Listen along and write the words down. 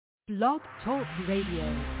Blog Talk Radio.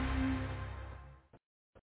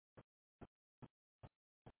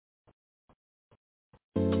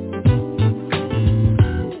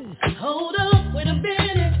 Hold up, wait a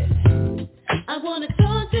minute. I wanna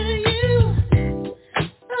talk to you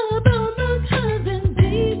about my cousin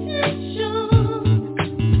DJ Shaun.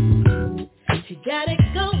 She got it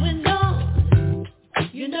going on.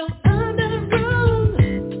 You know I'm not wrong.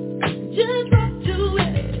 Just rock to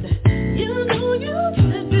it. You know you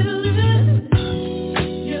can feel it.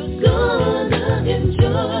 You're gonna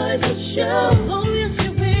enjoy the show. Oh yes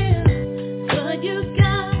you will. But you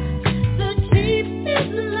got to keep it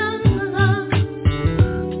low.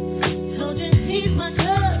 Told you he's my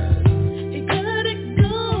cousin. You got it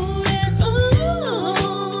going on.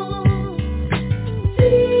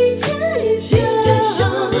 DJ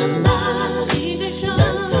Shaun live. DJ Shaun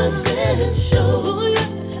Sunset Show. Oh yeah.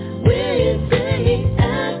 Wednesday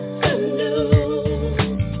afternoon.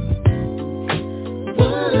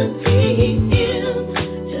 1 p.m.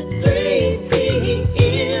 to 3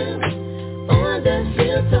 p.m. on the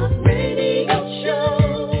Hilltop Radio Show.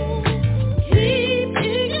 Keep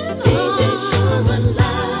it on. DJ Shaun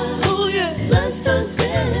live. Oh yeah. The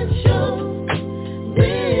Sunset Show.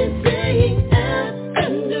 Wednesday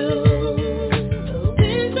afternoon.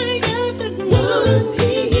 Wednesday afternoon. 1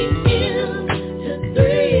 p.m. to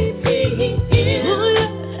 3 p.m. Oh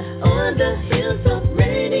yeah. On the Hilltop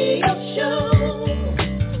Radio Show.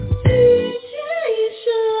 DJ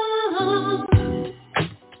Shaun.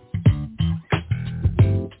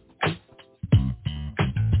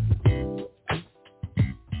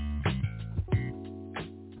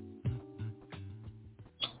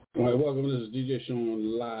 All right, welcome. This is DJ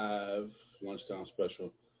Shaun Live, lunchtime special. I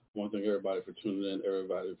want to thank everybody for tuning in,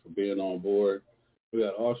 everybody for being on board. We got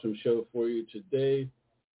an awesome show for you today.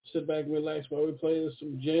 Sit back and relax while we play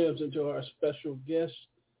some jams until our special guest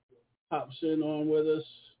hops in on with us.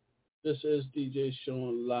 This is DJ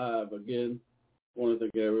Shaun Live. Again, I want to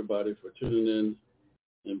thank everybody for tuning in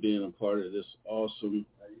and being a part of this awesome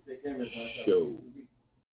show.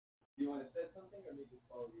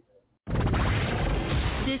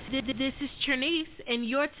 This is Trinice, and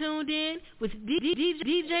you're tuned in with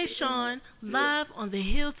DJ Shaun live on the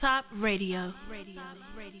Hilltop Radio.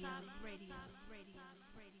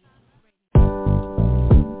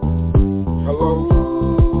 Hello.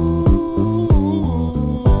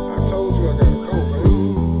 I told you I gotta go,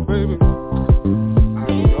 baby. I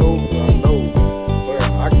know, but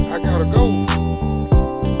I gotta go.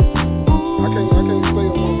 I can't stay in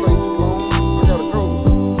one place too long. I gotta go.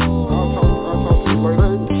 I'll talk to you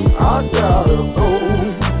later. I gotta go,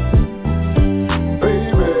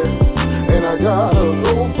 baby, and I gotta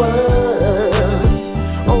go fast.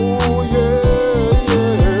 Oh yeah.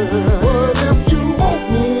 But if you want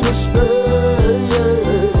me to stay,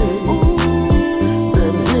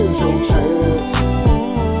 then here's your chance.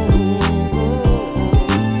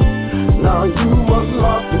 Now you must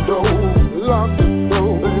lock the door, lock it,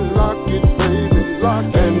 baby, lock it,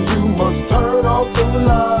 and you must turn off the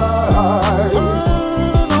lights.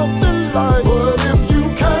 But if you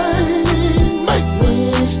can't make me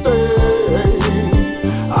stay,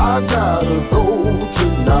 I gotta go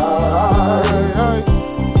tonight.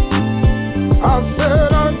 I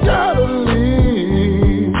said I gotta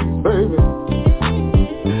leave, baby,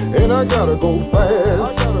 and I gotta go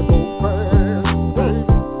fast. Baby.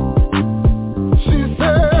 She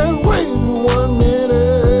said, wait 1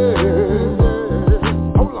 minute.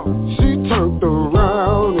 Hold on. She turned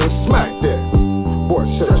around and smacked that. Boy,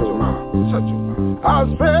 shut your mouth. I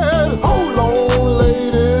said, hold on,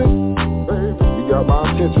 lady. Baby, you got my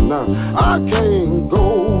attention now. I can't go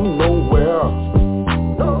nowhere.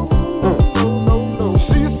 No.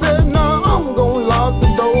 She said, now I'm gonna lock the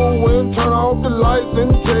door and turn off the lights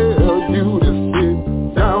and tell you to sit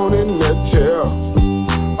down in that chair.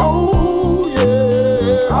 Oh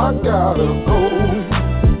yeah, I gotta go,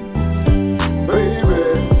 baby,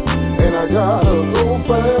 and I gotta go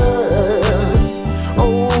fast.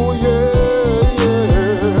 Oh yeah.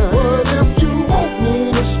 But if you want me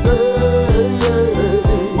to stay,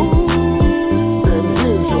 then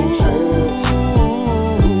here's your chance.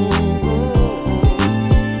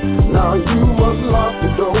 Now you must lock the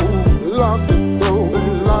door, lock it, baby,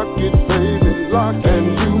 lock it, and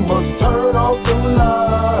you must turn off the lights.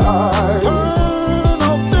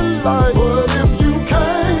 But if you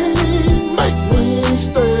can't make me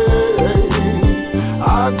stay,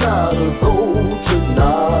 I gotta go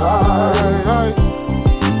tonight.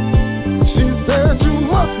 She said you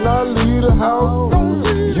must not leave the house,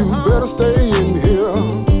 you better stay in here.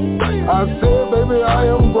 I said, baby, I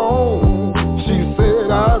am grown. She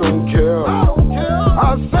said, I don't care.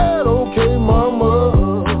 I said,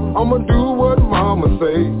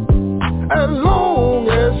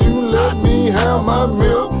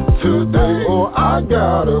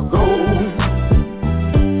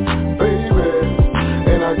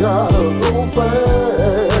 gotta go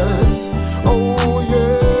fast. Oh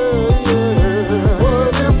yeah, yeah.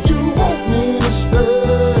 But if you want me to stay,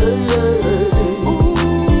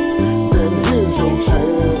 then here's your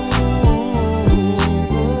chance.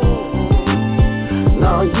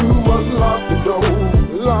 Now you must lock the door,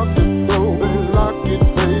 lock the door, lock it,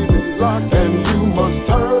 baby, lock it. And you must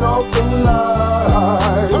turn off the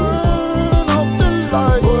lights, turn off the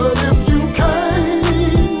lights. But if you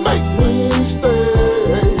can't make me stay,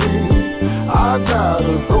 I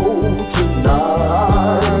gotta go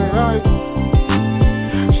tonight.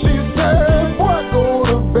 She said, boy, go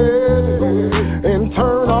to bed and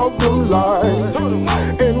turn off the lights.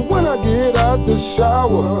 And when I get out the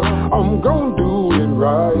shower, I'm gonna do it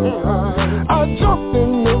right. I jumped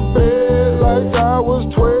in the bed like I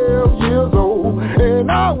was 12 years old,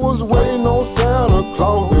 and I was waiting on Santa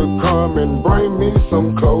Claus to come and bring me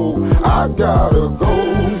some clothes. I gotta go,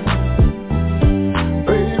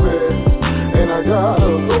 baby, and I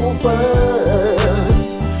gotta go fast.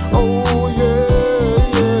 Oh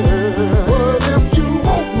yeah, yeah. But if you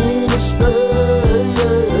want me to stay,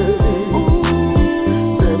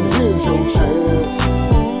 then here's your chance.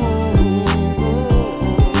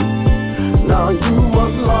 Now you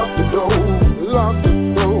must lock the door, lock the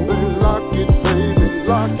door, lock it, baby,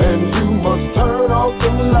 lock it. And you must turn off the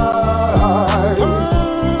lights,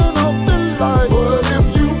 turn off the lights. But if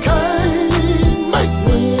you can't make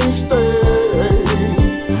me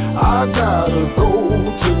stay, I gotta go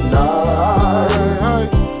tonight.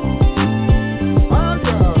 I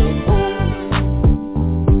gotta go,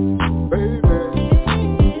 baby.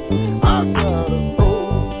 I gotta go.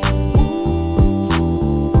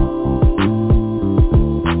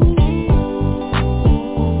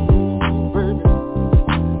 Baby,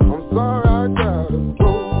 I'm sorry, I gotta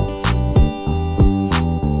go.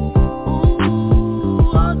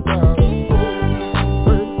 Ooh, I gotta go.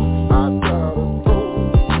 Baby, I gotta go.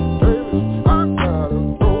 Baby, I gotta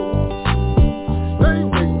go. Stay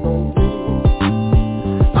waiting on me.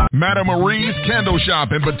 Madame Marie's Candle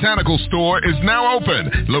Shop and Botanical Store is now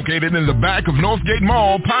open. Located in the back of Northgate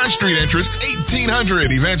Mall, Pine Street entrance,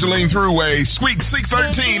 1800 Evangeline Thruway, Suite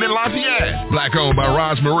 613 in Lafayette. Black owned by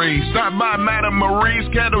Roz Marie. Stop by Madame Marie's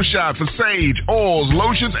Candle Shop for sage, oils,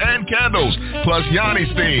 lotions, and candles. Plus Yanni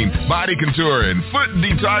Steam, body contouring, foot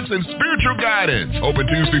detox, and spiritual guidance. Open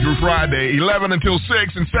Tuesday through Friday, 11 until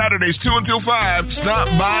 6, and Saturdays 2 until 5. Stop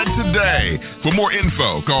by today. For more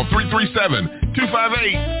info, call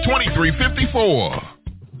 337-258-2354.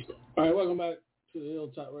 All right, welcome back to the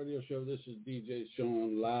Hilltop Radio Show. This is DJ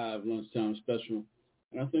Shaun live lunchtime special.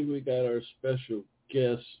 And I think we got our special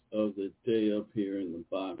guest of the day up here in the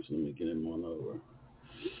box. Let me get him on over.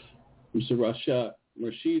 Mr. Rashad.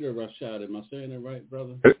 Rashid or Rashad? Am I saying it right,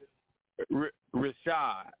 brother?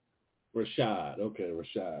 Rashad. Rashad. Okay,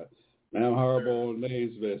 Rashad. Man, I'm horrible on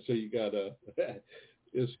names, man, so you got to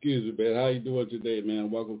excuse me, man. How you doing today,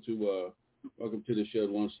 man? Welcome to the show,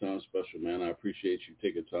 Lunchtime Special, man. I appreciate you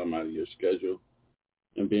taking time out of your schedule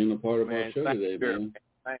and being a part of our show today, man.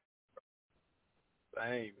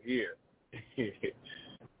 Same here.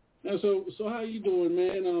 Now, so how you doing,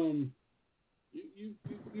 man?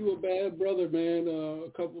 You a bad brother, man. A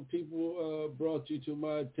couple of people brought you to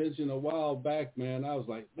my attention a while back, man. I was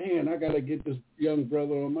like, man, I got to get this young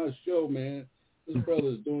brother on my show, man. This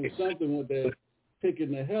brother's doing something with that,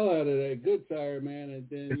 picking the hell out of that good tire, man. And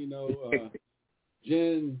then,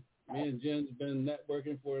 Jen, me and Jen's been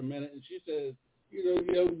networking for a minute, and she says,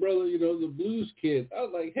 young brother, the blues kid. I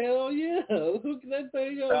was like, hell yeah, hook that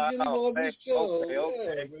thing up, get him on this show. Okay.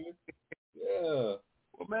 Yeah, man. Yeah.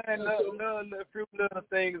 Well, man, a few little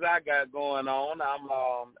things I got going on. I'm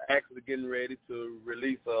actually getting ready to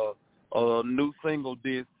release a new single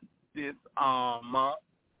this month.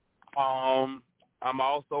 I'm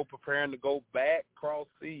also preparing to go back cross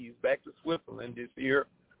seas, back to Switzerland this year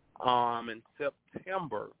in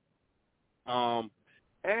September. And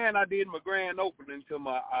I did my grand opening to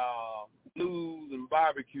my blues and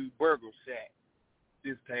barbecue burger shack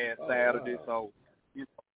this past Saturday. Wow. So,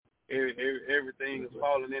 everything is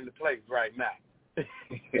falling into place right now.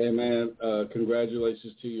 Hey, man,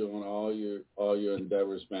 congratulations to you on all your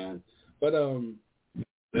endeavors, man. But I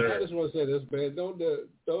just want to say this, man. Don't the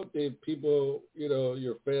people,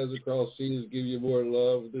 your fans across seas give you more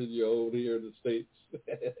love than you own here in the States?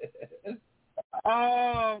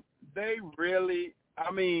 They really. I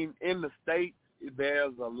mean, in the States,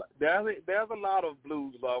 there's a lot of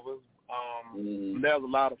blues lovers. There's a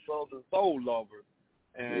lot of Southern soul lovers,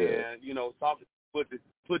 and something put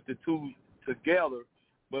the two together.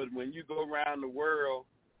 But when you go around the world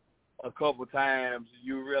a couple times,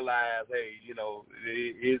 you realize, hey,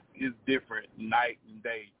 it's different night and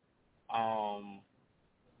day.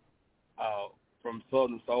 from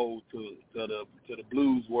Southern Soul to the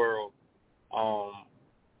blues world.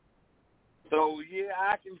 So yeah,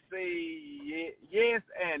 I can say yes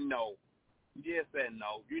and no. Yes and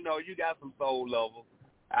no. You know, you got some soul lovers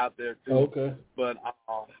out there too. Okay. But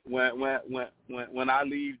when I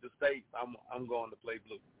leave the States, I'm going to play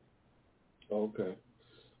blues. Okay.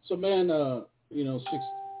 So man, you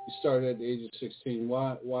started at the age of 16.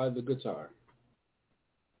 Why the guitar?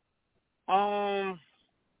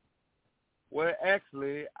 Well,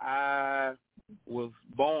 actually, I was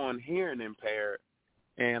born hearing impaired,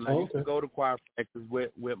 and I used to go to choir practice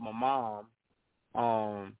with my mom.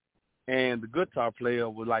 And the guitar player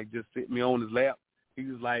would like just sit me on his lap. He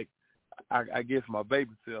was like, I guess my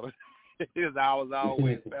babysitter. I was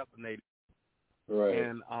always fascinated. Right.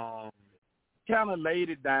 And kind of laid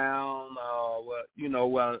it down. Well, you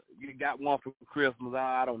got one for Christmas.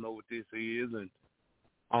 I don't know what this is, and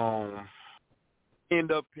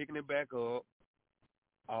end up picking it back up.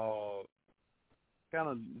 Kind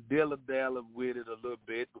of dilly-dally with it a little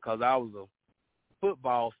bit because I was a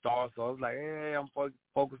football star, so I was like, hey, I'm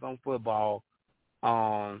focused on football.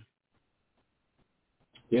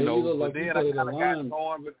 You look like then you I played kind a of line. got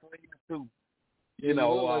torn between the two. I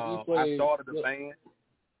started the band.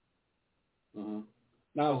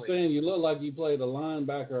 Now I'm saying you look like you played a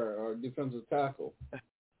linebacker or defensive tackle.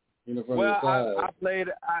 From the side. I played.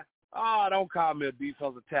 Don't call me a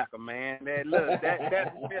defensive tackle, man. That really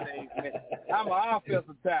ain't me. I'm an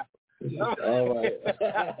offensive tackle.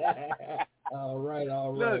 All right.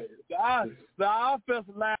 Look, the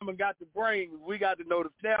offensive lineman got the brain. We got to know the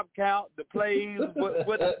snap count, the plays,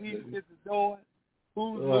 what the defense is doing,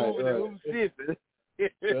 who's moving and who's shifting.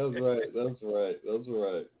 That's right. Go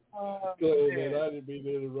ahead, man. I didn't mean to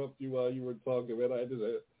interrupt you while you were talking, man. I just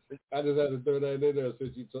had to throw that in there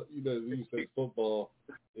since you said football.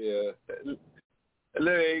 Yeah.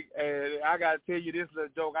 Look, I got to tell you this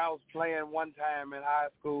little joke. I was playing one time in high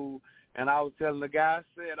school, and I was telling the guy, I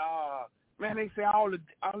said, man, they say all the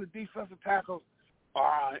defensive tackles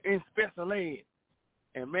are in special ed.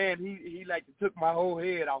 And, man, he like to took my whole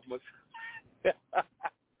head off my took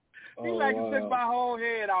my whole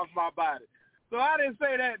head off my body. So I didn't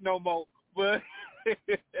say that no more, but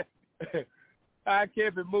I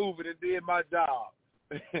kept it moving and did my job.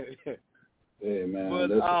 Hey, man, but,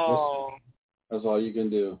 that's all you can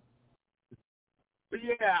do. But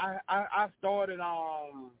yeah, I started I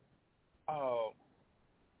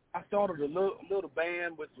started a little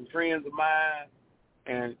band with some friends of mine,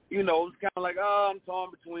 and it was kind of like, I'm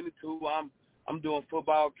torn between the two. I'm doing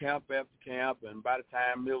football camp after camp, and by the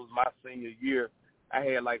time it was my senior year, I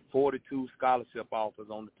had like 42 scholarship offers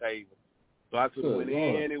on the table, so I could have went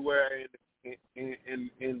anywhere in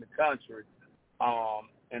the country.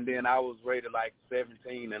 And then I was rated like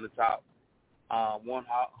 17 in the top 100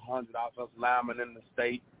 offensive linemen in the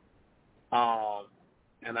state,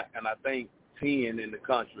 and I think 10 in the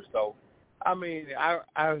country. So, I mean,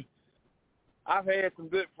 I've had some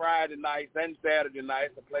good Friday nights and Saturday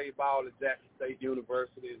nights. I played ball at Jackson State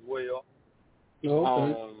University as well.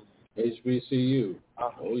 Okay. HBCU.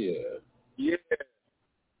 Oh yeah. Yeah.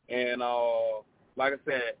 And like I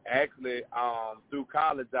said, actually, through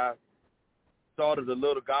college, I started a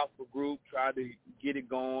little gospel group, tried to get it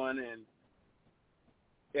going,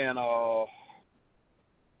 and I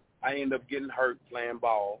ended up getting hurt playing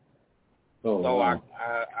ball. Oh, so wow.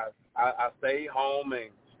 I stayed home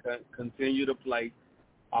and continued to play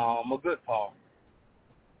a guitar.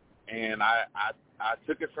 And I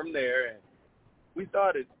took it from there, and we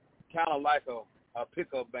started kind of like a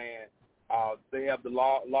pickup band. They have the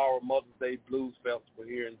Laurel Mother's Day Blues Festival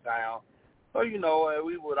here in town. So, we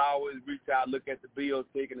would always reach out, look at the bill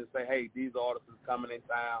ticket and say, hey, these artists are coming in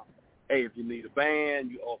town. Hey, if you need a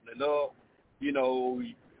band, you open it up, you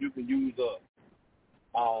can use us.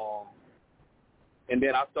 And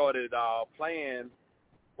then I started playing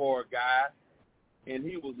for a guy, and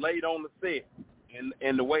he was late on the set.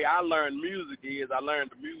 And the way I learned music is I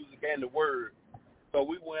learned the music and the words. So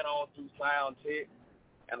we went on through sound check,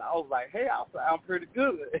 and I was like, hey, I sound pretty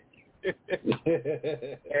good. And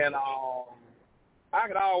I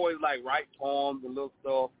could always, write poems and little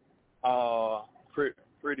stuff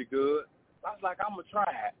pretty good. I was like, I'm going to try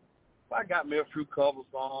it. So I got me a few cover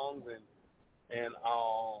songs, and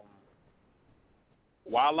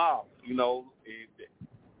voila,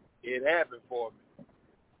 it happened for me.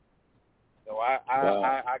 So I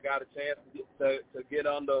got a chance to get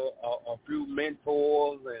under a few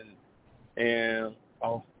mentors and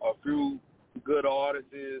a few good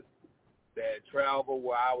artists that travel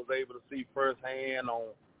where I was able to see firsthand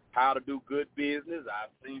on how to do good business. I've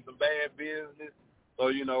seen some bad business. So,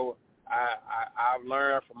 I've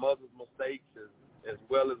learned from others' mistakes as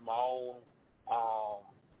well as my own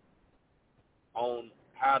on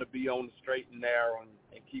how to be on the straight and narrow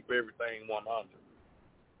and keep everything 100.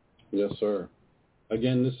 Yes, sir.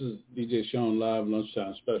 Again, this is DJ Shaun Live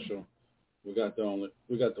Lunchtime Special. We got the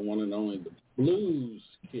one and only, the Blues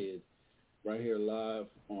Kid, right here live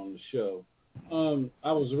on the show.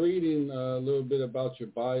 I was reading a little bit about your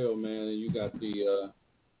bio, man, and you got the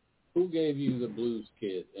who gave you the Blues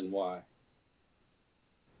Kid and why?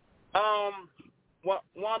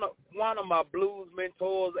 One of my blues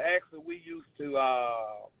mentors, actually, we used to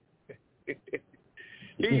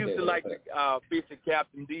he used to like to fish at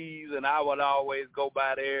Captain D's, and I would always go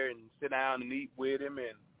by there and sit down and eat with him.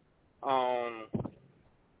 And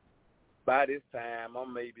by this time,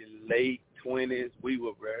 I'm maybe late 20s. We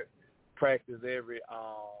would practice every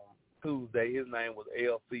Tuesday. His name was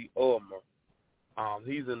L.C. Ulmer.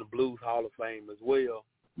 He's in the Blues Hall of Fame as well.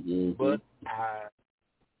 Mm-hmm. But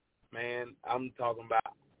I'm talking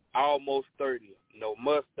about almost 30. No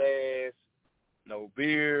mustache, no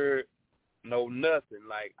beard, no nothing.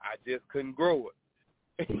 Like, I just couldn't grow it.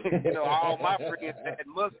 All my friends had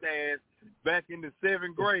mustache back in the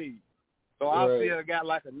 7th grade. So I still got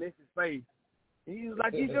like a Nicky face. He was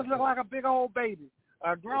like, you just look like a big old baby,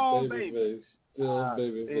 a grown baby.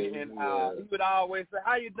 Baby. He would always say,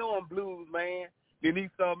 how you doing, Blues, man? Then he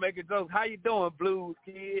started making jokes, how you doing, Blues,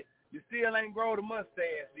 kid? You still ain't grown the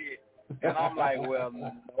mustache yet. And I'm like, well,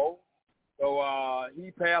 no. So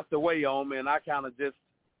he passed away on me, and I kind of just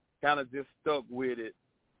stuck with it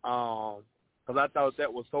because I thought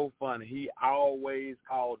that was so funny. He always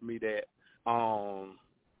called me that. So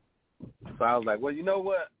I was like, well, you know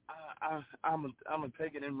what? I'm gonna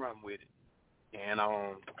take it and run with it. And I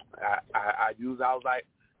was like,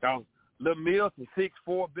 Little Milton,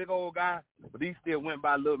 6'4", big old guy, but he still went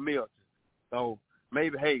by Little Milton. So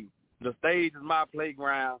maybe, hey, the stage is my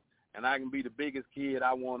playground, and I can be the biggest kid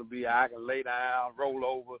I want to be. I can lay down, roll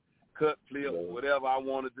over, cut, flip, whatever I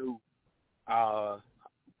want to do on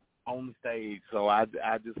the stage. So I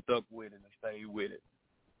just stuck with it and stayed with it.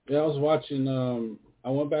 Yeah, I was watching. I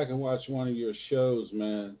went back and watched one of your shows,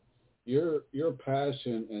 man. Your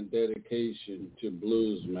passion and dedication to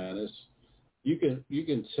blues, man. You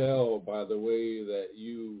can tell by the way that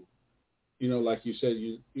you like you said,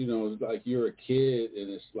 like you're a kid and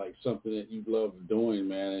it's like something that you love doing,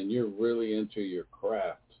 man, and you're really into your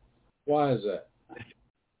craft. Why is that?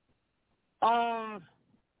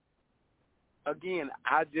 Again,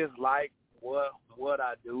 I just like what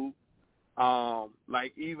I do.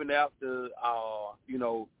 Like even after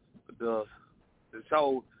the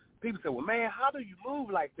show, people say, well, man, how do you move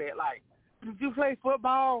like that? Like, did you play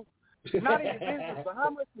football? Not in your business, but how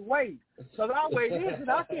much you weigh? Because I weigh this and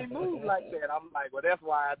I can't move like that. I'm like, well, that's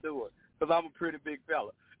why I do it, because I'm a pretty big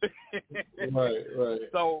fella. Right.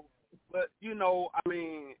 So, but, I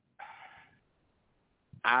mean,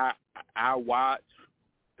 I watch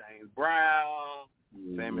James Brown,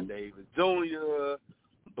 Sammy Davis Jr.,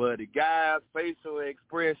 Buddy Guy's facial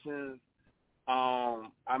expressions.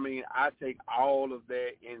 I mean, I take all of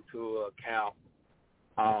that into account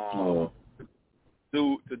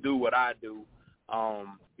to do what I do.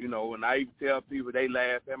 And I even tell people, they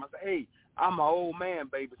laugh at me. I say, hey, I'm an old man,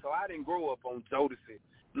 baby, so I didn't grow up on Jodeci.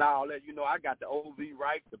 Now, I got the OV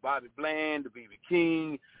Wright, the Bobby Bland, the B.B.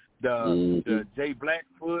 King, the Jay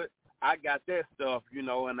Blackfoot. I got that stuff, and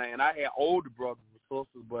I had older brothers and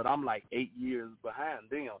sisters, but I'm like 8 years behind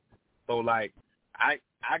them. So, like, I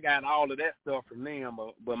got all of that stuff from them,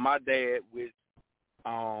 but my dad, which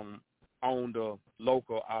owned the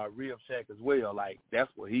local rib shack as well, like,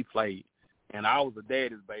 that's what he played. And I was a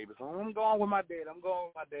daddy's baby, so I'm going with my daddy.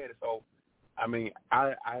 So, I mean,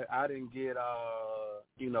 I didn't get,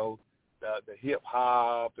 the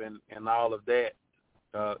hip-hop and all of that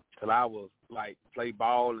till I was, like, play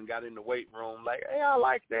ball and got in the weight room. Like, hey, I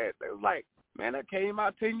like that. They was like, man, that came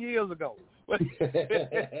out 10 years ago.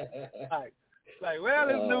 Like, well,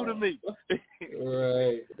 it's new to me.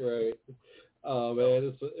 Right. Oh,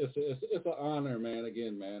 man, it's an honor, man.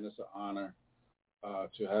 Again, man, it's an honor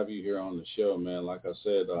to have you here on the show, man. Like I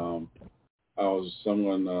said, I was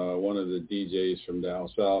one of the DJs from down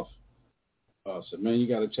south said, man, you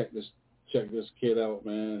got to check this kid out,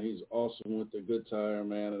 man. He's awesome with the guitar,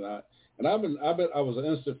 man. And I was an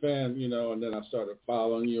instant fan, and then I started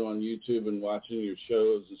following you on YouTube and watching your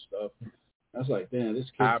shows and stuff. I was like, damn,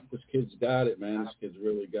 this kid's got it, man. This kid's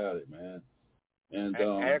really got it, man. And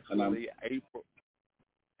actually, April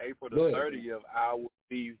the 30th, I will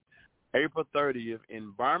be April 30th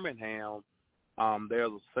in Birmingham.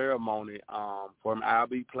 There's a ceremony for him. I'll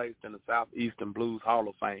be placed in the Southeastern Blues Hall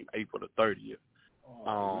of Fame April the 30th.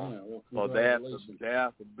 Well, so that's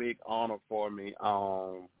a big honor for me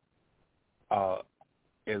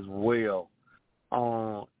as well.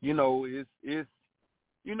 You know, it's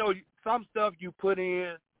you know, some stuff you put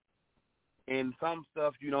in and some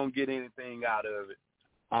stuff you don't get anything out of it.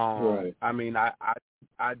 Right. I mean, I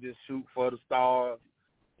just shoot for the stars,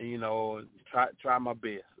 you know, try my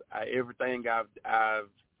best. Everything I've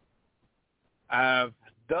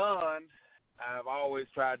done, I've always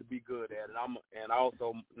tried to be good at it. And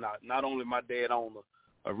also not only my dad owned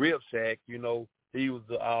a rib shack, you know, he was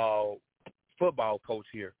the football coach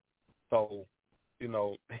here, so you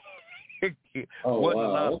know, wasn't a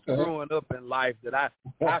lot of growing up in life that I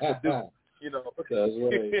could do. You know, That's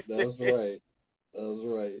right.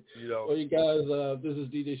 You know, well, you guys, this is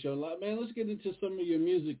DJ Shaun Live. Man, let's get into some of your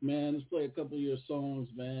music, man. Let's play a couple of your songs,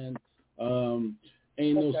 man.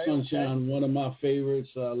 Ain't No Sunshine, one of my favorites.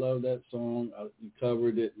 I love that song. You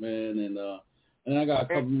covered it, man, and I got a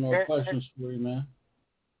couple more questions for you, man.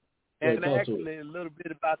 And actually, a little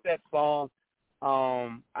bit about that song.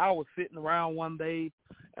 I was sitting around one day,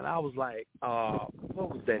 and I was like, what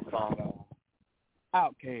was that song?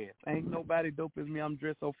 Outkast. Ain't nobody dope as me. I'm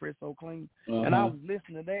dressed so fresh, so clean. And I was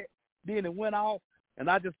listening to that. Then it went off, and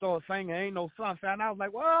I just started singing Ain't No Sunshine. I was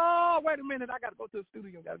like, whoa, wait a minute. I got to go to the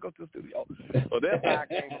studio. So that's how I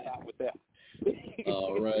came about with that.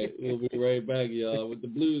 All right. We'll be right back, y'all, with the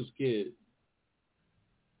Blues Kid.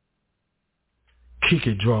 Kick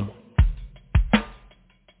it, drummer.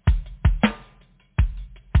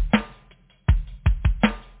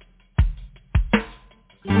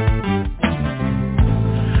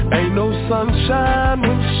 Ain't no sunshine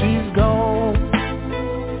when she's gone.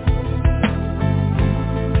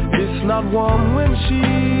 It's not warm when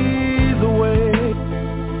she's away.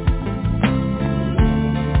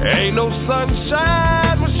 Ain't no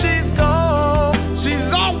sunshine when she's gone.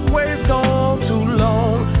 She's always gone too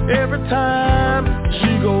long. Every time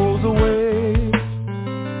she goes away.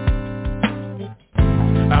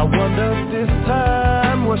 I wonder if this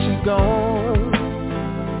time when she's gone,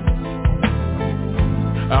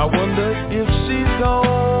 I wonder if she's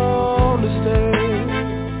gonna stay.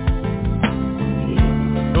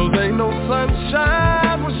 'Cause ain't no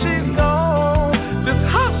sunshine when she's gone. This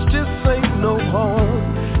house just ain't no home.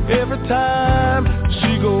 Every time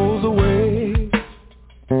she goes away.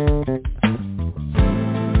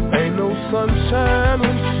 Ain't no sunshine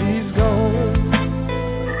when she's gone.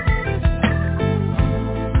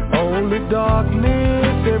 Only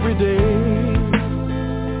darkness every day.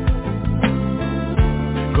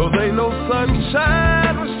 'Cause ain't no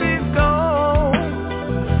sunshine when she's gone.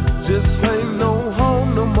 Just ain't no home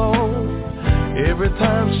no more. Every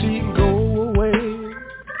time she go away.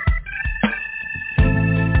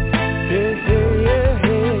 Hey, hey, hey,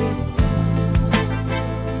 hey.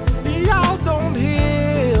 Y'all don't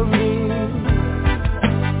hear me.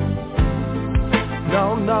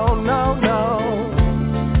 No, no, no, no.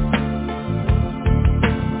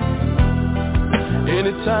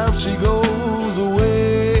 Anytime she goes away.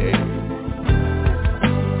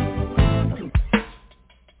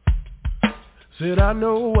 Said I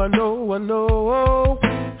know, I know, I know.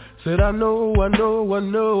 Said I know, I know, I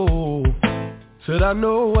know. Said I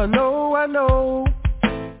know, I know, I know.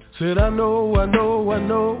 Said I know, I know, I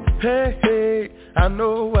know. Hey, hey, I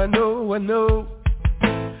know, I know, I know.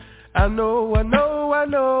 I know, I know, I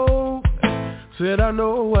know. Said I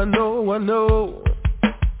know, I know, I know.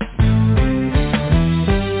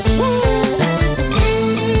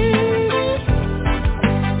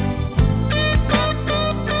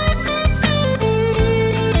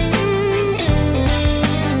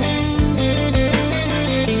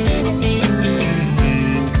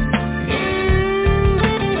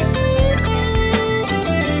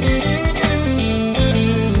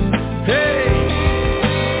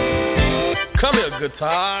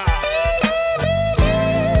 Guitar.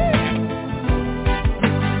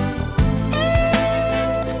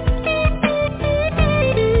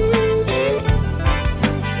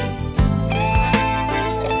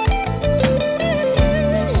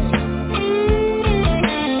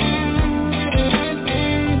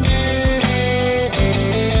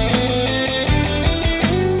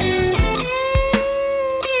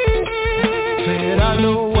 Said I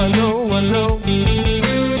know, I know, I know.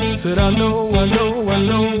 Said I know, I know, I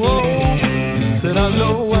know. Said I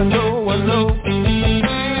know, I know, I know.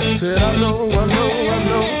 Said I know, I know, I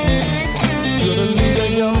know. Should've leave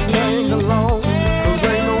that young thing alone. 'Cause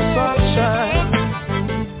ain't no sunshine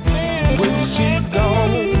when she's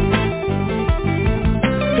gone.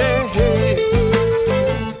 Hey, hey.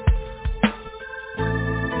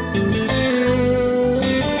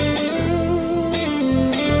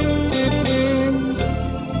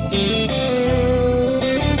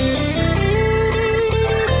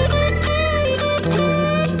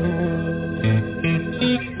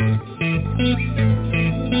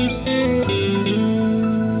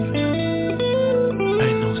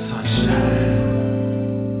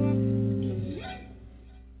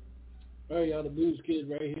 the Blues Kid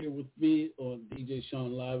right here with me on DJ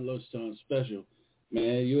Shaun Live Lunchtime Special.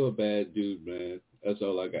 Man, you're a bad dude, man. That's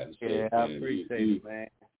all I got to say. Yeah, I appreciate it, man.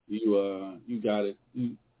 You got it.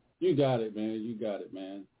 You got it, man. You got it,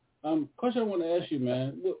 man. Question I want to ask you,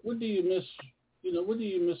 man. What do you miss? What do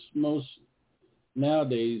you miss most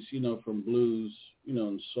nowadays? From blues,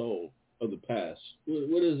 and soul of the past.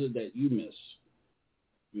 What is it that you miss?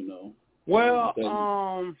 Well,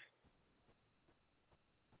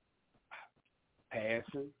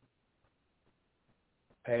 passion.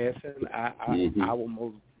 I will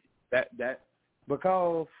most that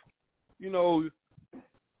because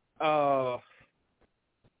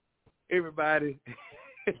everybody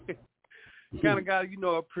kind of got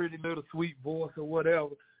a pretty little sweet voice or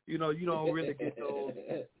whatever. You don't really get those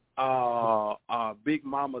Big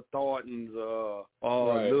Mama Thorntons or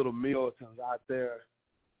Little Miltons out there.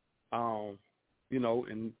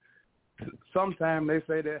 And sometimes they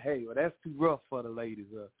say that, hey, well, that's too rough for the ladies.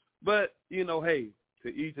 But, hey, to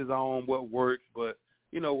each his own what works. But,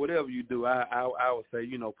 whatever you do, I would say,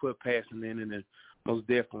 put passion in it and most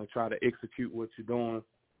definitely try to execute what you're doing.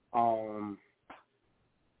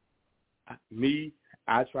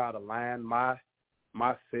 I try to line my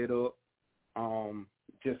setup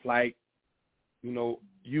just like, you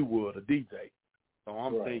would a DJ. So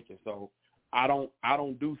I'm thinking, so I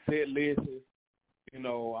don't do set lists.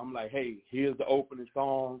 I'm like, hey, here's the opening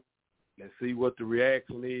song. Let's see what the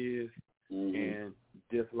reaction is. And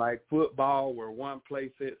just like football, where one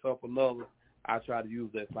play sets up another, I try to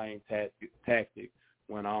use that same tactic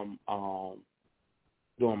when I'm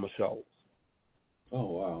doing my shows.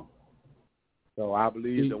 Oh, wow. So I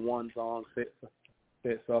believe that one song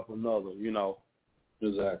sets up another,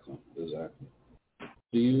 Exactly.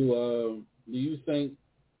 Do you think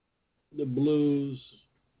the blues,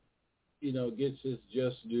 gets its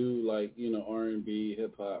just due like, R&B,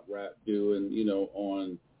 hip-hop, rap do, and,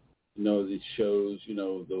 on, these shows,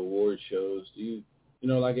 the award shows? Do you,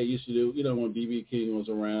 like it used to do, when B.B. King was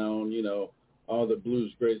around, all the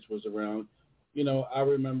blues greats was around. I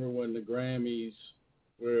remember when the Grammys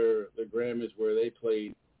where they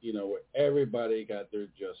played, where everybody got their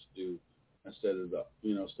just due instead of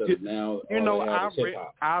now.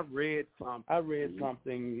 I read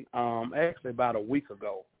something actually about a week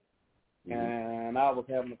ago, and I was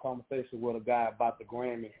having a conversation with a guy about the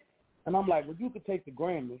Grammys, and I'm like, well, you could take the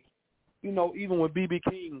Grammys, even when B.B.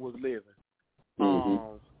 King was living,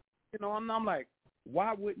 and I'm like,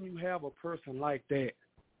 why wouldn't you have a person like that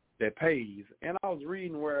pays? And I was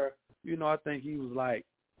reading where, I think he was like,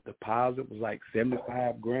 deposit was like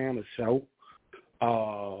 $75,000 a show,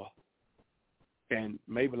 and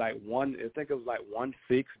maybe like I think it was like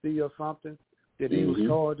 $160 or something that he was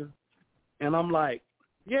charging. And I'm like,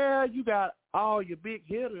 yeah, you got all your big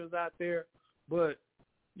hitters out there, but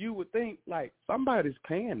you would think like somebody's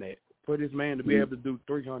paying that for this man to be able to do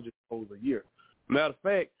 300 shows a year. Matter of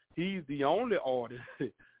fact, he's the only artist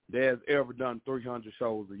that has ever done 300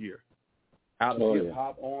 shows a year. Out of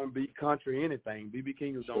hip-hop, R&B, country, anything. B.B.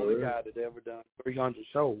 King is the only guy that ever done 300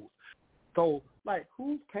 shows. So, like,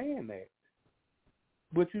 who's paying that?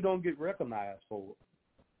 But you don't get recognized for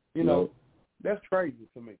it. That's crazy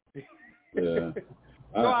to me. Yeah.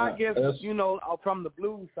 So I guess, from the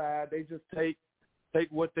blues side, they just take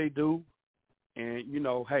what they do and,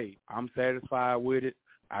 hey, I'm satisfied with it.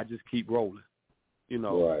 I just keep rolling,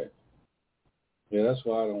 Right. Yeah, that's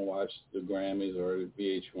why I don't watch the Grammys or the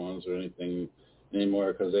VH1s or anything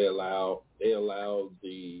anymore, because they allow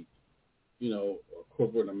the,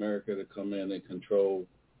 corporate America to come in and control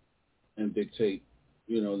and dictate,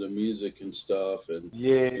 the music and stuff, and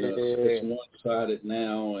it's one-sided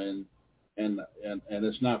now, and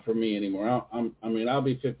it's not for me anymore. I'll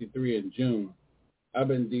be 53 in June. I've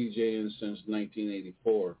been DJing since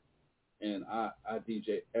 1984, and I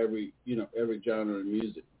DJ every genre of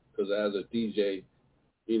music. Because as a DJ,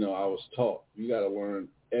 I was taught you got to learn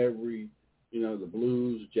every, the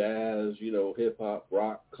blues, jazz, hip hop,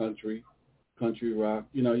 rock, country rock.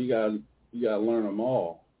 You got to learn them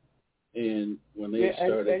all. And when they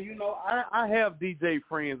started, and I have DJ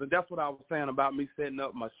friends, and that's what I was saying about me setting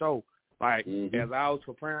up my show. Like as I was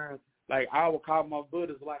preparing, like I would call my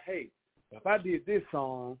buddies like, hey, if I did this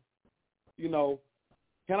song,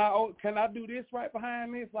 can I do this right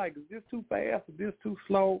behind this? Like, is this too fast? Is this too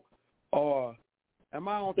slow? Or am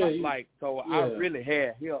I on top? I really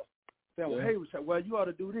had help. Saying, well, hey, you ought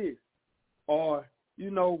to do this. Or,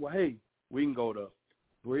 hey, we can go to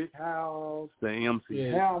Brick House, the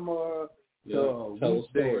MC Hammer, the Whoops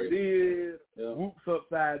That Did, Whoops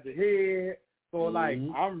Upside the Head. So,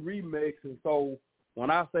 I'm remixing. So,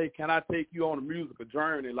 when I say, can I take you on a musical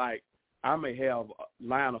journey, like, I may have a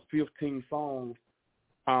line of 15 songs,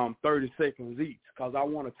 30 seconds each, because I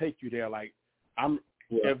want to take you there. Like,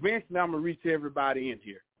 eventually I'm going to reach everybody in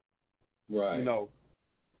here. Right. You know.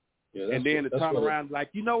 Yeah, and then to turn around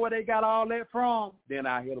like, you know where they got all that from? Then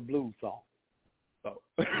I hear the blues song. So.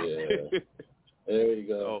 Yeah. There you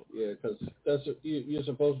go. Yeah, because that's you're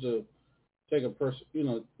supposed to take a person.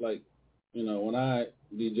 Like, when I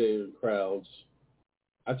DJ in crowds,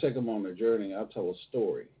 I take them on their journey. I tell a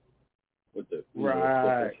story with the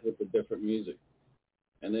with the different music,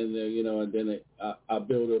 and then I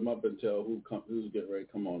build them up until who's getting ready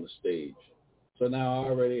to come on the stage. So now I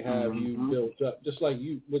already have you built up, just like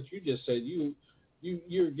what you just said.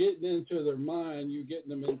 You're getting into their mind. You're getting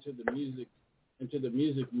them into the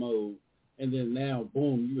music mode. And then now,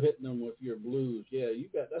 boom, you hitting them with your blues. Yeah,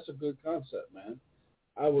 that's a good concept, man.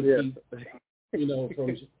 I would keep,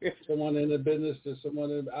 from someone in the business to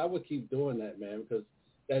someone I would keep doing that, man, because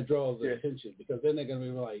that draws their attention. Because then they're going to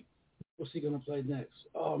be like, what's he going to play next?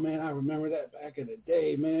 Oh, man, I remember that back in the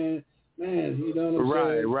day, man. Man, you know what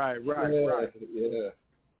I'm saying? Right. Yeah.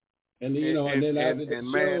 And then, and then after the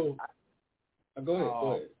show,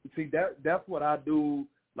 go ahead. See, that's what I do.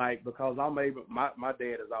 Like, because I'm able, my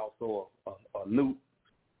dad is also a newt,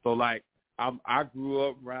 so like I grew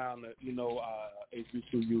up around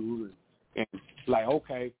HBCU and like,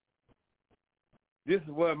 okay, this is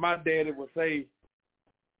what my daddy would say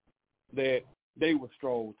that they would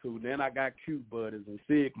stroll to. Then I got Q buddies and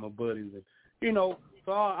Sigma buddies, and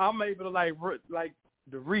so I'm able to like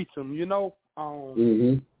to reach them,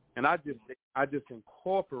 and I just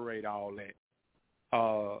incorporate all that,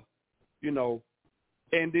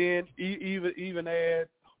 And then even add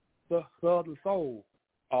the Southern Soul,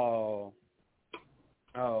 because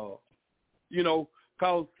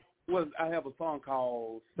I have a song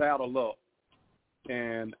called Saddle Up,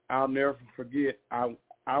 and I'll never forget, I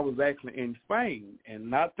was actually in Spain and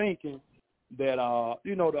not thinking that,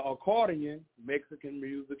 the accordion, Mexican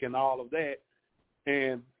music and all of that,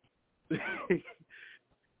 and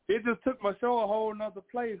it just took my show a whole nother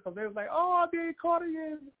place, because they was like, oh, the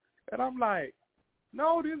accordion, and I'm like,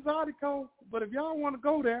 no, this is Article, but if y'all want to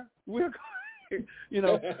go there, we'll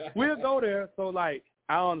go there. So, like,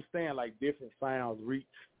 I understand, like, different sounds reach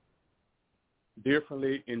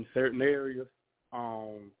differently in certain areas,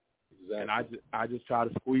 exactly. And I just try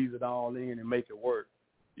to squeeze it all in and make it work,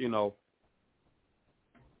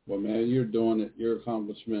 Well, man, you're doing it. Your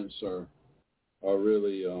accomplishments are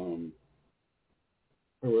really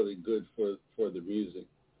good for the music.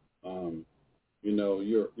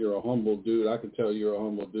 You're a humble dude. I can tell you're a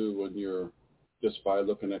humble dude when you're just by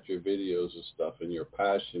looking at your videos and stuff, and your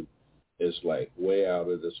passion is like way out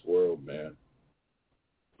of this world, man.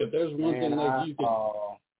 If there's one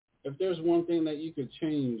thing that you could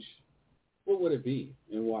change, what would it be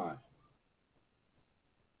and why?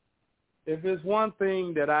 If there's one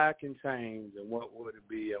thing that I can change, and what would it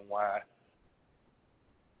be and why?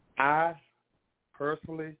 I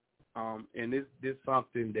personally, and this is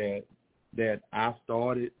something that I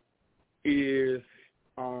started is,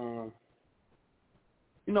 a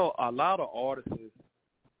lot of artists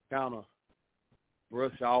kind of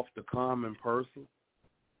brush off the common person.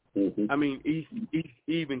 Mm-hmm. I mean,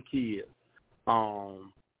 even kids.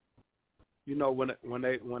 When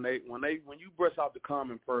you brush off the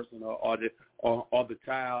common person or the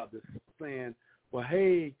child that's saying, well,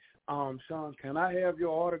 hey, Shaun, can I have your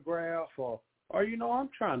autograph? Or I'm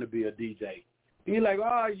trying to be a DJ. And you're like,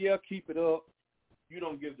 oh yeah, keep it up. You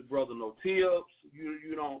don't give the brother no tips.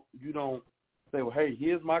 You don't say, well, hey,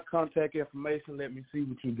 here's my contact information. Let me see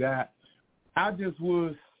what you got. I just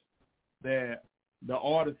wish that the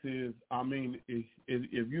artist is,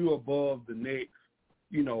 if you're above the next,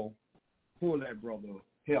 pull that brother up,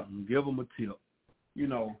 help him, give him a tip.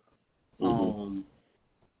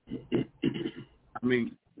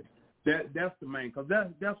 That's the main, because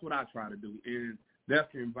that's what I try to do, and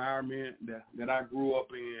that's the environment that I grew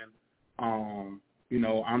up in. I'm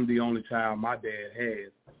the only child my dad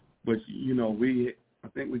has, but I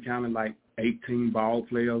think we counted like 18 ball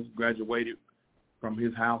players graduated from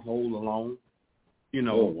his household alone.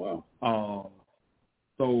 Oh wow.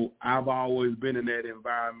 So I've always been in that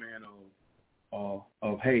environment of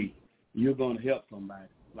hey, you're gonna help somebody.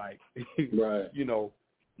 Like, right.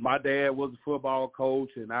 My dad was a football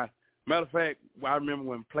coach, and matter of fact, I remember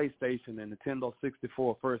when PlayStation and Nintendo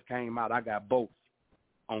 64 first came out, I got both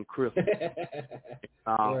on Christmas.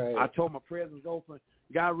 Right. I told my presents open,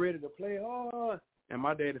 got ready to play, and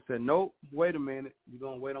my daddy said, nope, wait a minute, you're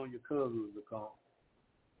going to wait on your cousins to come.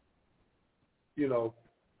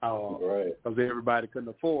 Right. Because everybody couldn't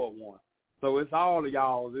afford one. So it's all of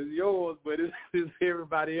y'all. It's yours, but it's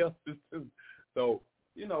everybody else's too. So,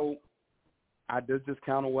 you know, that's just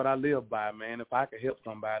kind of what I live by, man. If I can help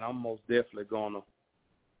somebody, I'm most definitely gonna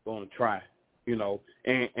try, you know.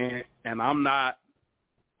 And I'm not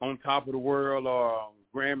on top of the world or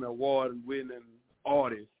Grammy Award winning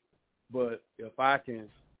artist, but if I can,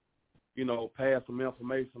 you know, pass some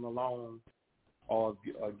information along or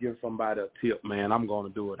give somebody a tip, man, I'm gonna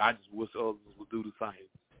do it. I just wish others would do the same,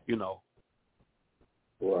 you know.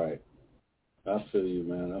 Right. I feel you,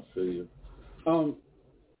 man. I feel you.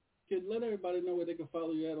 Let everybody know where they can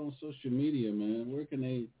follow you at on social media, man.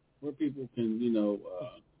 Where people can, you know,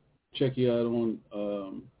 check you out on,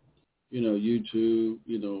 you know, YouTube,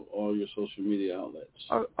 you know, all your social media outlets.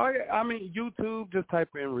 I mean, YouTube, just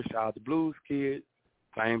type in Rashad the Blues Kid.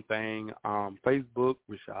 Same thing. Facebook,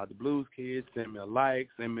 Rashad the Blues Kid. Send me a like,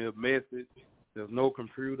 send me a message. There's no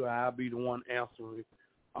computer. I'll be the one answering.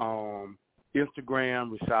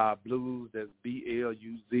 Instagram, Rashad Blues. That's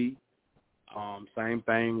BLUZ. Same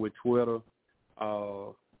thing with Twitter.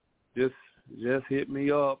 Just hit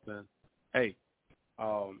me up, and hey,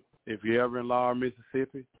 if you're ever in Laurel,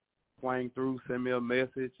 Mississippi, swing through, send me a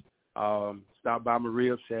message. Stop by my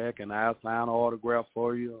Rib Shack, and I'll sign an autograph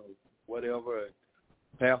for you, or whatever.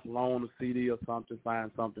 Pass along a CD or something,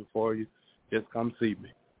 sign something for you. Just come see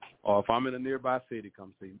me, or if I'm in a nearby city,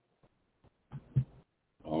 come see me.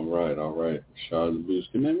 All right. Rashad the Blues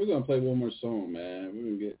Kid. Man, we're gonna play one more song, man.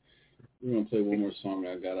 We're going to play one more song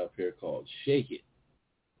I got up here called Shake It.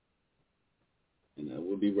 And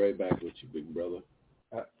we'll be right back with you, big brother.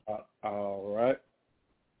 All right.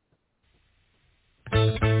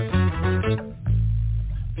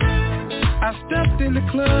 I stepped in the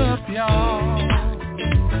club, y'all,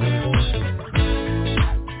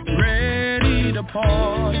 ready to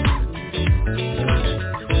party.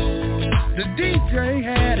 The DJ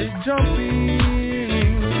had it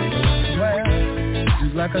jumping, well,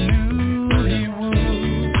 just like I knew he would.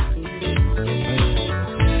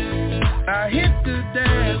 I hit the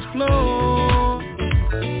dance floor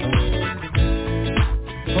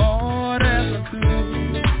hard as I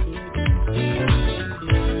could.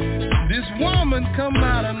 This woman come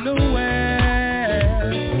out of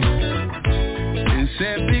nowhere and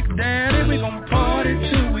said, Big Daddy, we gon' party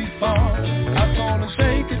till we fall. I told her,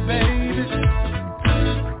 shake it, baby.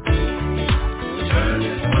 Turn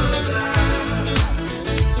it around.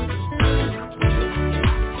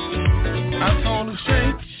 I told her,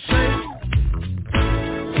 shake, shake.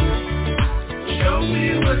 Show me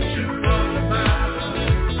what you're all about.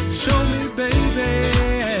 Show me, baby.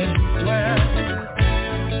 Well,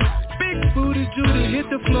 big booty Judy hit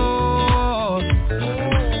the floor.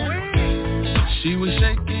 She was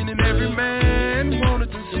shaking and every man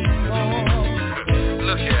wanted to see more.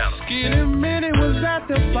 Look at her. Skinny Minnie was at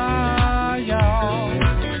the bar, y'all,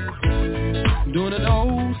 doing an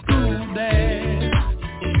old school dance.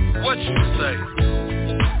 What you say?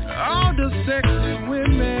 All the sexy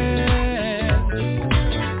women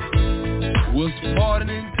was partying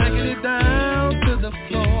and taking it down to the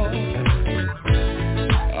floor.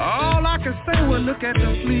 All I could say was look at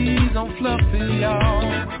the fleas on Fluffy, y'all.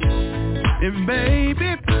 And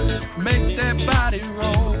baby, make that body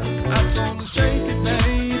roll. I told her, shake it,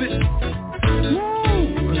 baby. Woo!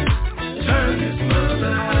 Turn this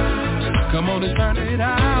mother out. Come on and turn it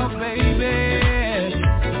out, baby.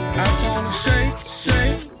 I told her, shake,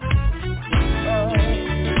 shake.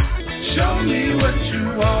 Show me what you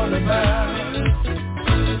all about.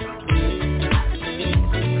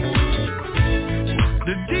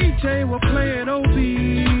 The DJ was playing OB.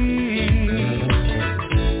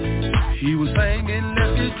 He was singing,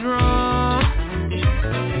 let's get drunk.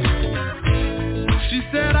 She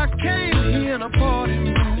said, I came here in a party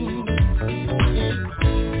mood,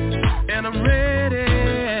 and I'm ready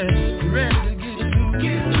to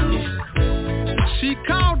get loose. She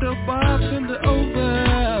called the bartender over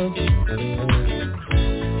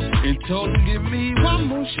and told him, give me one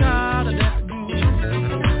more shot of that booze.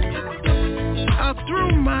 I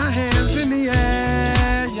threw my hands in the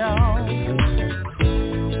air, y'all,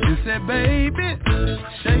 and said, baby,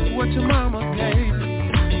 shake what your mama gave me.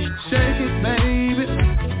 Shake it, baby.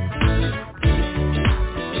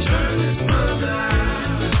 Turn it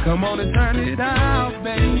around. Come on and turn it out,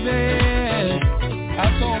 baby.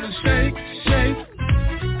 I told her, shake, shake.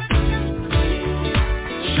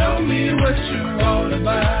 Show me what you all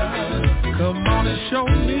about. Come on and show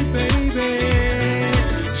me, baby.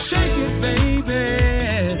 Shake it, baby.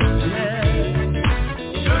 Yeah.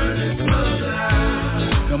 Turn this mother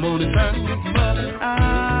out. Come on and turn this mother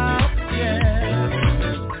out. Yeah.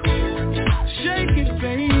 Shake it,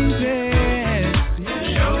 baby. Yeah.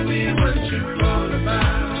 Show me what you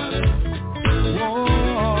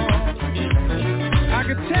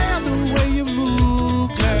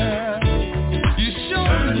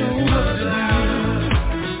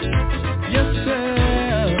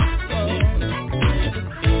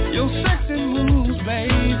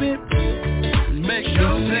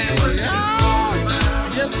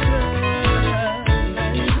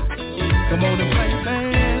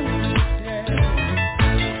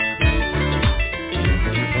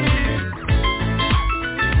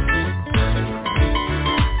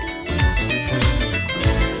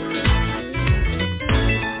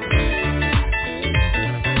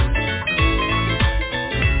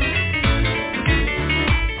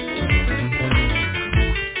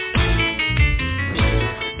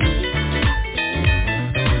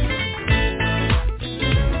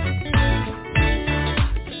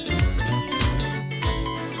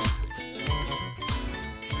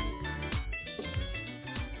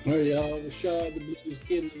Rashad, the Blues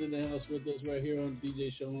Kid, is in the house with us right here on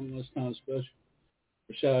DJ Shaun Lunchtime Special.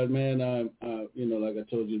 Rashad, man, like I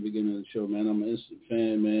told you at the beginning of the show, man, I'm an instant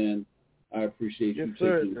fan, man. I appreciate you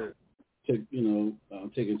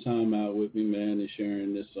taking time out with me, man, and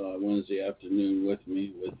sharing this Wednesday afternoon with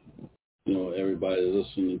me, with everybody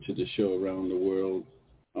listening to the show around the world.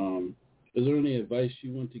 Is there any advice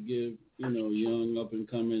you want to give, young up and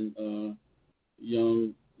coming,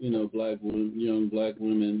 young black women, young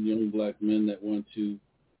black men that want to,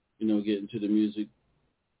 get into the music,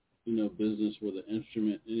 business with an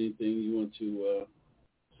instrument? Anything you want to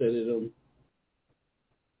say to them?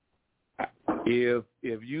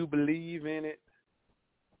 If you believe in it,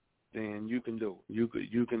 then you can do it.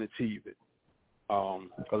 You can achieve it.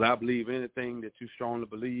 Because I believe anything that you strongly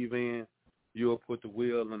believe in, you'll put the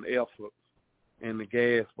will and the effort and the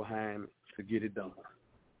gas behind it to get it done.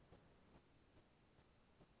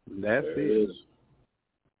 And that's it.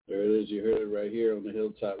 There it is. You heard it right here on the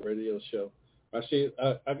Hilltop Radio Show. I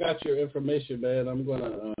got your information, man. I'm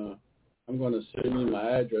gonna send you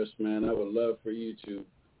my address, man. I would love for you to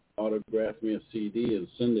autograph me a CD and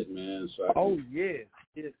send it, man. So I can yes.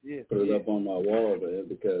 Put it up on my wall, man,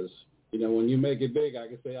 because when you make it big, I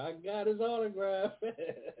can say I got his autograph.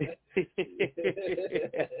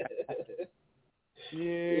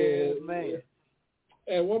 Yeah, man.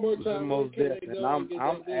 And one more time, most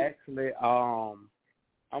definitely.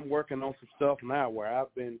 I'm working on some stuff now where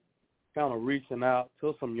I've been kind of reaching out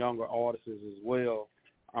to some younger artists as well,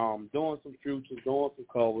 doing some features, doing some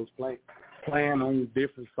covers, playing on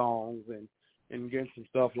different songs and getting some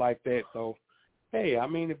stuff like that. So, hey, I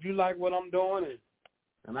mean, if you like what I'm doing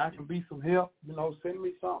and I can be some help, send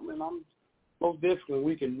me something, and I'm most definitely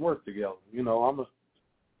we can work together. I'm a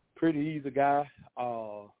pretty easy guy,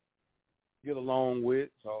 get along with,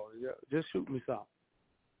 so yeah, just shoot me something.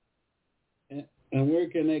 And where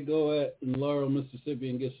can they go at in Laurel, Mississippi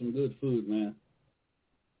and get some good food, man?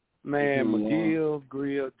 Man, McGill's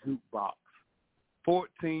Grill Jukebox,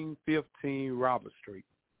 1415 Robert Street.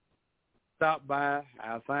 Stop by.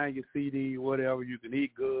 I'll sign your CD, whatever. You can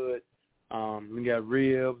eat good. We got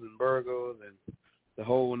ribs and burgers and the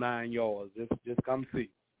whole 9 yards. Just come see.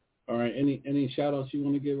 All right. Any shout-outs you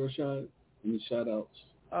want to give, Rashad? Any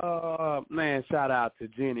shout-outs? Man, shout out to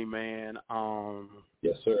Jenny, man.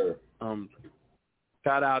 Yes, sir.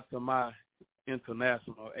 Shout out to my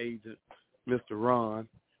international agent, Mr. Ron,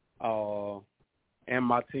 and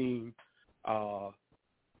my team,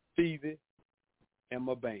 Stevie, and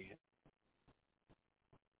my band.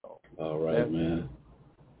 All right, man.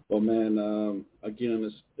 Well, man,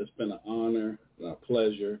 again, it's been an honor and a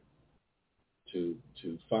pleasure to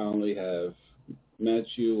finally have met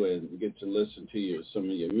you and get to listen to some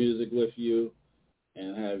of your music with you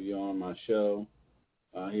and have you on my show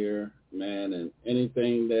here, man. And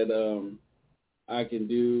anything that I can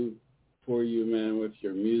do for you, man, with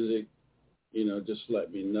your music, just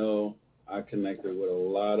let me know. I connected with a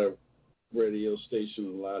lot of radio stations,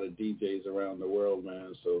 a lot of DJs around the world,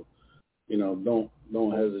 man. So,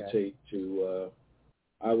 don't hesitate to.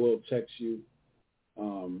 I will text you,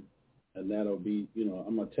 and that'll be,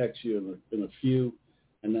 I'm gonna text you in a few,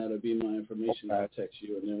 and that'll be my information. I'll text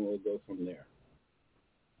you, and then we'll go from there.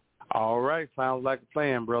 All right, sounds like a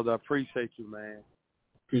plan, brother. I appreciate you, man.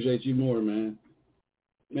 Appreciate you more, man.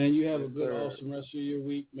 Man, you have a good, awesome rest of your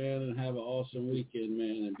week, man, and have an awesome weekend,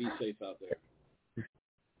 man, and be safe out there.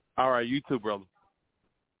 All right, you too, brother.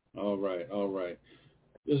 All right.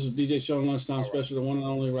 This is DJ Shaun Lunchtime Special, the one and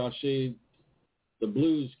only Rashid, the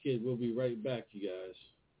Blues Kid. We'll be right back, you guys.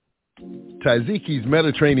 Taziki's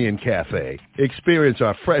Mediterranean Cafe. Experience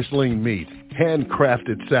our fresh lean meat,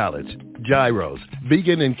 handcrafted salads, gyros,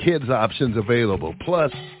 vegan and kids options available,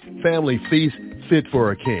 plus family feast fit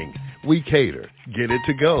for a king. We cater, get it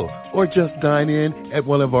to go, or just dine in at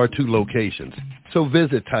one of our 2 locations. So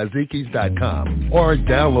visit Tazikis.com or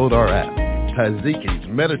download our app. Taziki's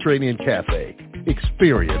Mediterranean Cafe.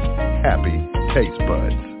 Experience happy taste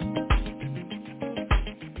buds.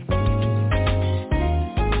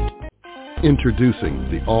 Introducing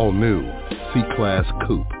the all-new C-Class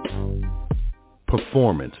Coupe.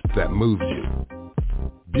 Performance that moves you.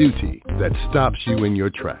 Beauty that stops you in your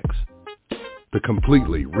tracks. The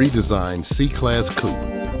completely redesigned C-Class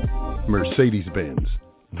Coupe. Mercedes-Benz.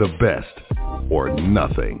 The best or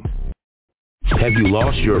nothing. Have you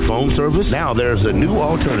lost your phone service? Now there's a new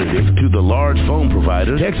alternative to the large phone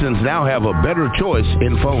providers. Texans now have a better choice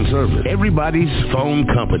in phone service. Everybody's Phone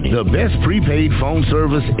Company. The best prepaid phone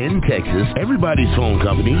service in Texas. Everybody's Phone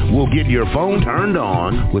Company will get your phone turned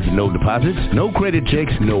on with no deposits, no credit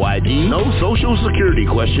checks, no ID, no social security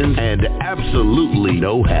questions, and absolutely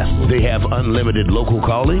no hassle. They have unlimited local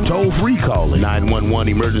calling, toll-free calling, 911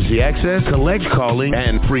 emergency access, collect calling,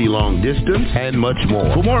 and free long distance, and much more.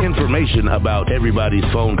 For more information about Everybody's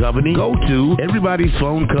Phone Company, go to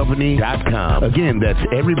everybody'sPhoneCompany.com. Again, that's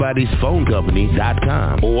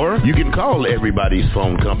everybody'sPhoneCompany.com. Or you can call Everybody's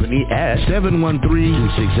Phone Company at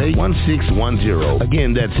 713-268-1610.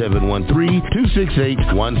 Again, that's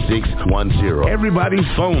 713-268-1610. Everybody's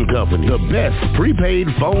Phone Company, the best prepaid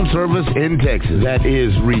phone service in Texas that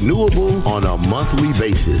is renewable on a monthly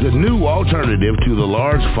basis. The new alternative to the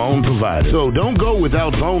large phone provider. So don't go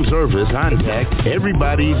without phone service. Contact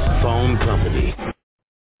Everybody's Phone Company.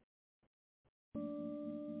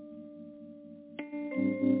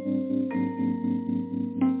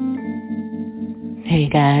 Hey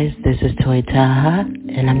guys, this is Toy Taha,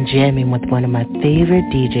 and I'm jamming with one of my favorite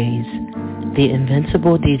DJs, the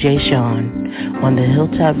invincible DJ Shaun, on the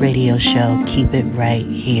Hilltop Radio Show. Keep it right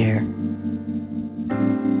here.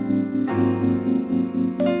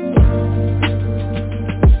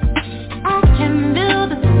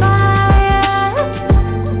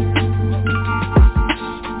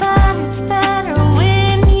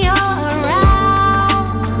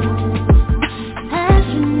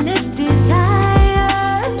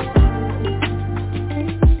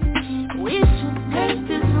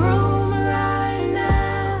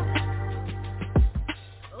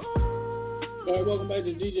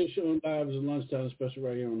 Lunchtime special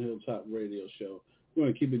right here on Hilltop Radio Show. We're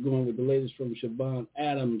going to keep it going with the latest from Siobhan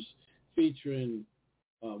Adams featuring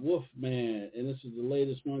Wolfman, and this is the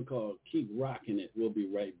latest one called Keep Rockin' It. We'll be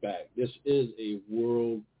right back. This is a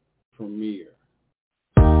world premiere.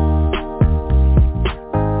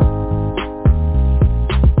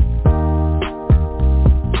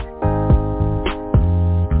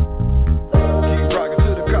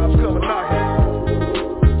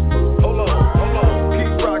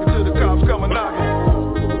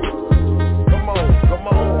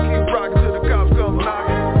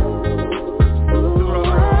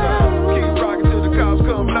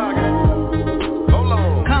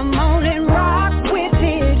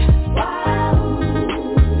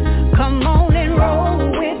 Come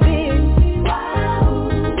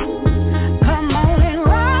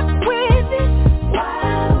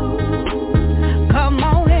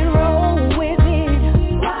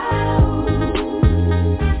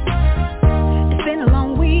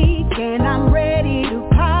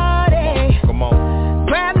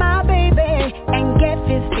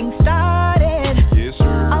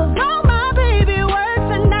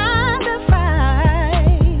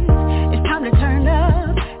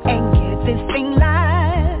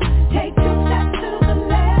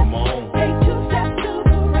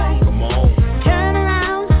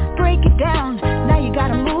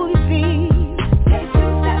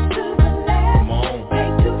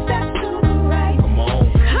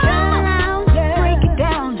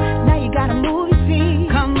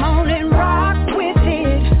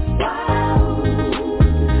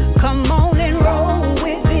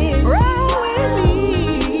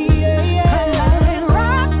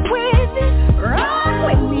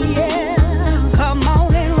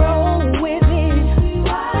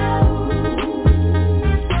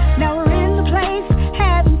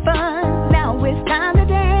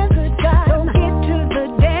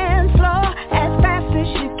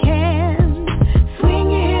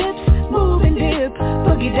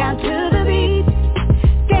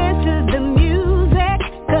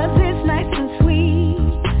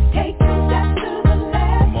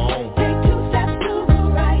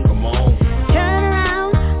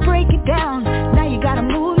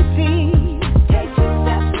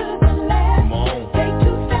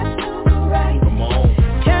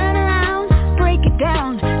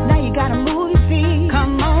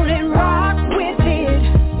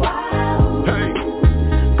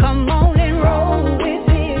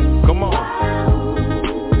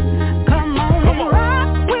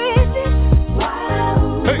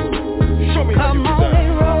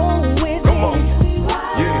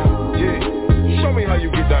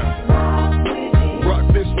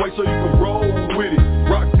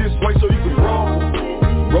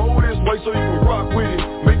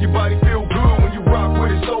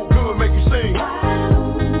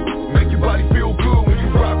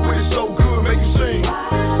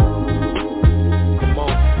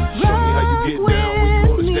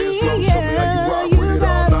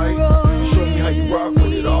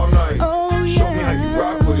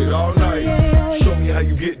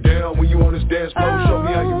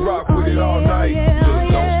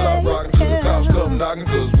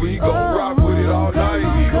gon' rock with it all night.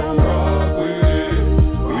 We gon' rock with it.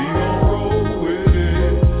 We gon' roll with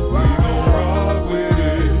it. We gon' rock with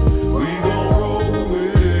it. We gon' roll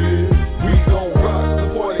with it. We gon' rock. The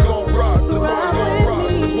boy gon' rock. The boy gon' rock.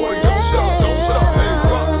 The boy don't stop. Don't stop. Hey,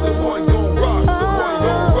 rock. The boy gon' rock. The boy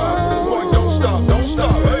gon' rock. The boy don't stop. Don't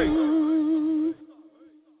stop. Hey.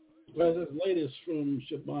 Well, this latest from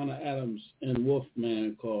Shabana Adams and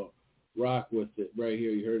Wolfman called Rock With It right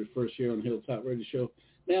here. You heard it first here on the Hilltop Radio Show.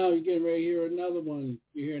 Now you're getting ready to hear another one.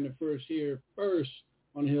 You're hearing it first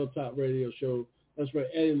on the Hilltop Radio Show. That's right.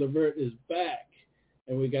 Eddie Levert is back.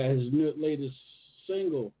 And we got his new latest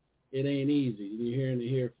single, It Ain't Easy. And you're hearing it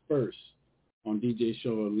here first on DJ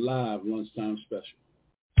Shaun Live Lunchtime Special.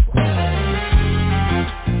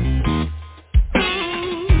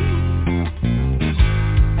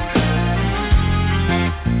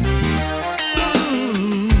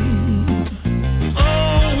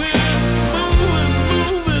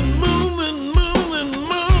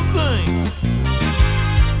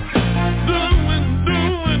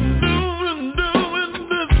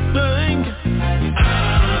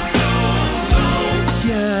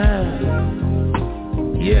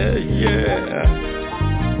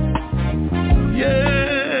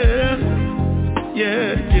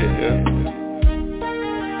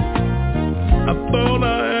 I thought I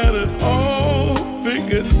had it all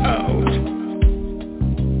figured out,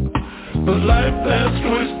 but life has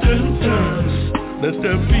twists and turns, let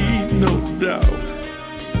there be no doubt.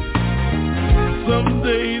 Some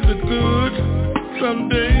days are good, some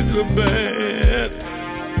days are bad,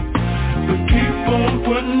 but keep on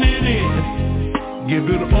putting it in, give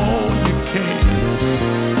it all you can.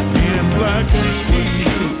 Being black ain't easy.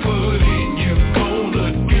 You put in, you gonna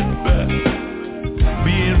get back.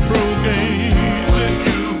 Being broke ain't easy. When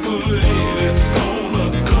you put in, it's gonna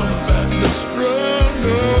come back. The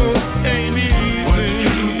struggle ain't easy. When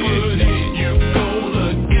you put in, you gonna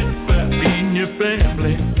get back. Feeding your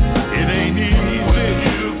family, it ain't easy. When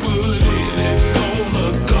you put in, it's gonna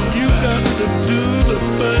come back. You got to do the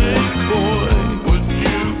thing, boy. When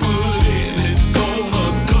you put in, it's gonna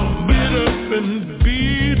come back. Get up and be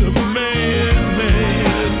the man.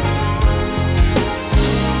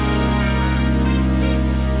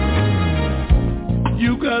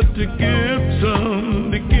 You got to give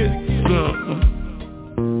some to get some.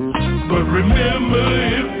 But remember,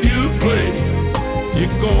 if you play,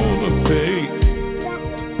 you're gonna pay.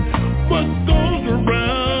 What goes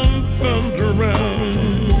around comes around.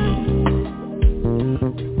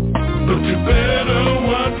 But you better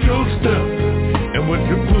watch your step and what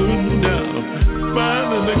you're putting down.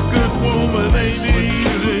 Finding a good woman ain't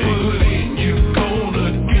easy. You're gonna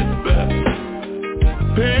get back.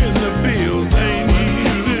 Paying the bills ain't easy.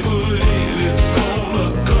 It's gonna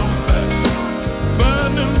come back.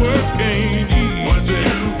 Finding work ain't easy. What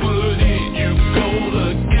you put in, you're gonna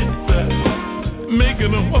get back.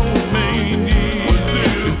 Making a home ain't easy. What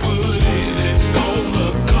you put in, it's gonna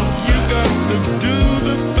come back. You got to do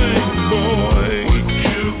the thing, boy. What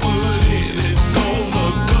you put in, it's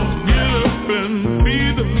gonna come back. Get up and be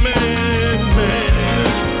the man, man.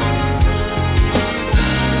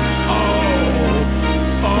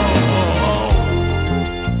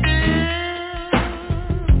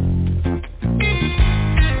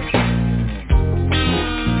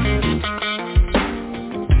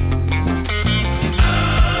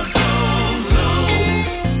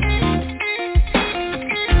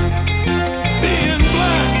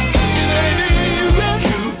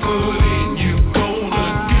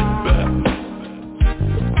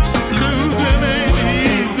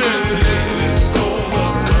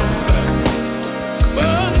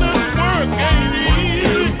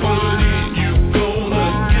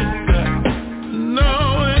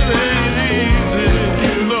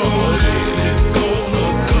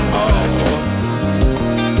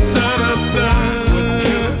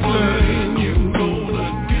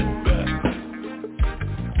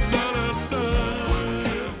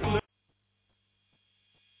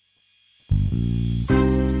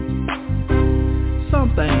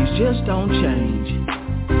 Just don't change.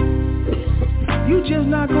 You just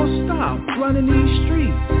not gonna stop running these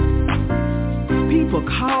streets. People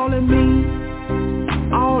calling me,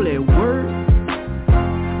 all at work,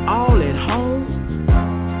 all at home.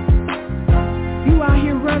 You out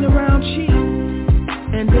here running around cheap,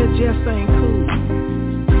 and that just ain't cool.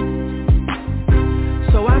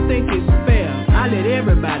 So I think it's fair I let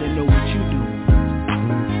everybody know what you do.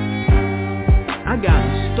 I got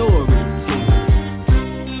a story.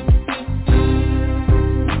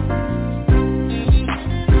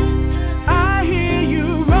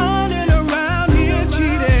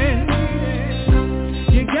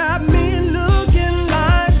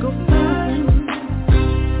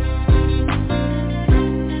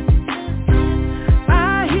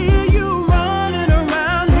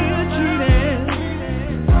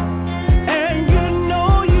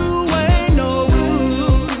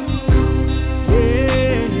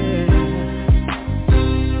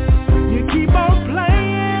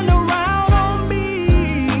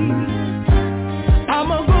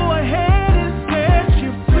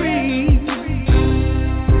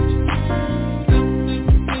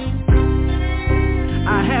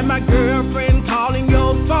 my girlfriend calling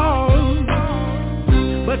your phone,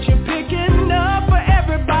 but you're picking up for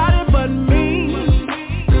everybody but me.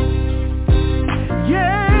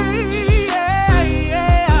 Yeah, yeah,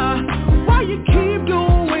 yeah. Why you keep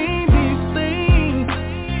doing these things?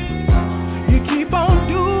 You keep on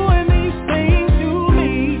doing these things to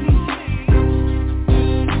me.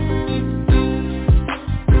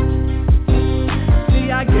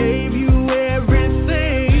 See, I gave you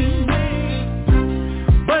everything,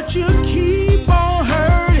 but you keep on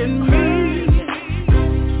hurting me.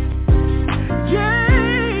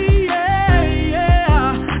 Yeah, yeah,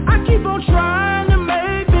 yeah. I keep on trying to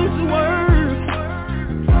make this work,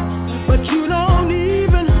 but you don't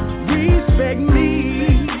even respect me.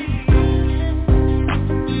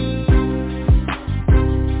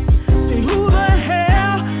 See, who the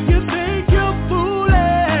hell you think you're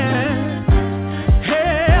fooling?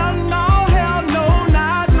 Hell no,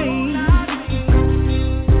 not me.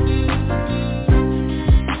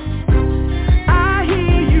 I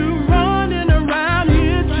hear you running around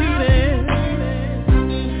here cheating.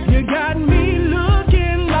 You got me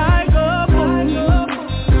looking like a fool.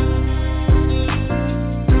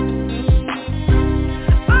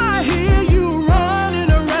 I hear you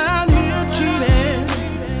running around here cheating,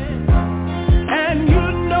 and you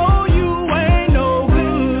know you ain't no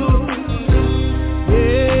good.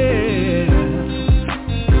 Yeah,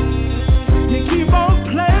 you keep on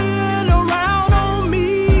playing around on me.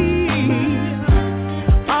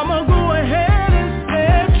 I'ma go ahead and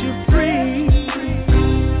set you free.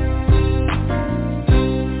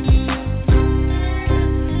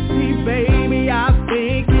 See, baby, I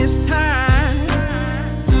think it's time.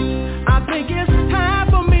 I think it's time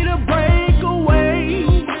for me to break away.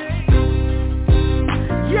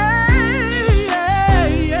 Yeah, yeah,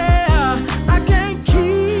 yeah. I can't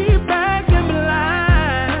keep acting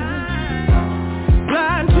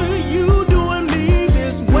blind to you doing me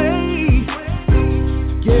this way.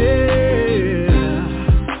 Yeah,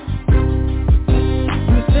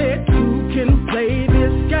 you said you can play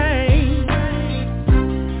this game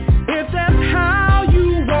if that's how you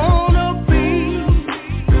wanna be.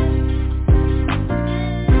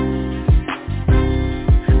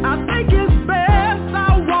 I think it's best I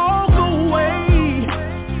walk away,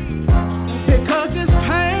 because this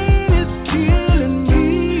pain is killing me.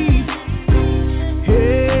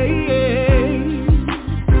 Hey,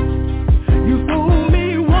 you fool me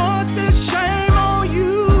once, it's shame on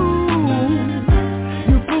you.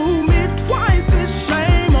 You fool me twice, it's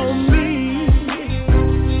shame on me.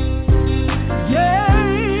 Yeah,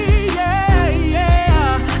 yeah, yeah.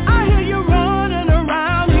 I hear you running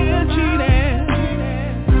around here cheating.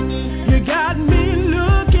 You got me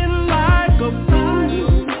looking like a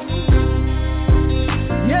fool.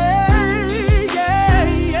 Yeah, yeah,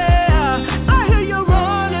 yeah. I hear you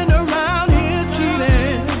running around here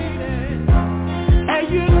cheating, and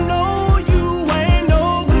you know you ain't no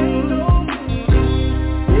good.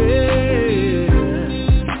 Yeah,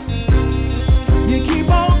 you keep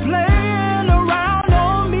on playing around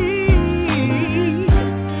on me.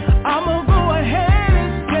 I'ma go ahead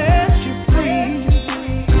and set you free.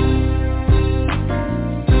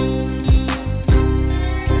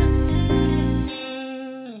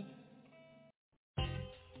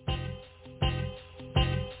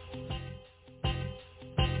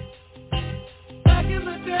 Back in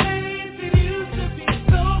the days, it used to be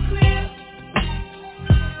so clear.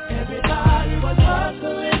 Everybody was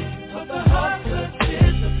hustling, but the hustlers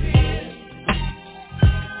disappeared.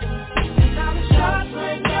 Now the shots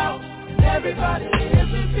rang out, and everybody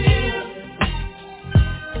lives in fear.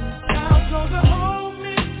 Now those are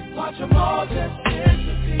homies, watch them all just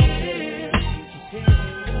disappear.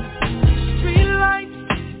 Street lights,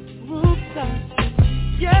 rooftops,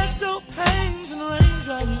 ghetto pains and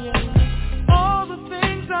raindrops, yeah. All the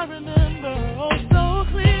things I remember, oh so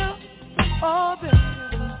clear. Oh baby,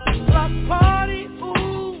 block party,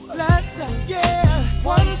 ooh, let's go, yeah.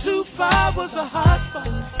 125 was a hot spot.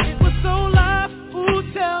 It was so live, ooh,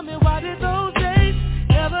 tell me why did those days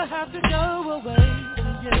never have to go away?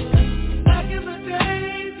 Yeah. Back in the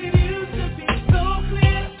days, it used to be so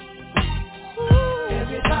clear. Ooh,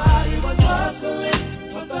 everybody was hustling,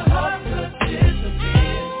 but the hustlers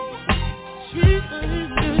disappeared.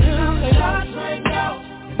 Now the shots rang out,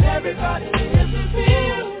 and everybody lives in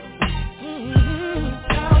fear.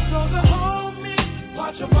 Now those are homies,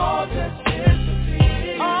 watch them all just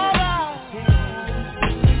disappear. Alright,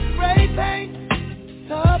 spray paint,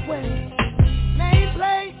 subway,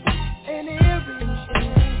 nameplate, and earrings.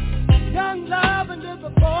 Young love under the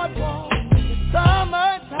boardwalk, it's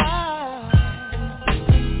summertime.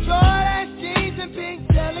 Jordan jeans and pink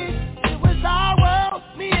jellies, it was our world,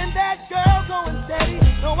 me and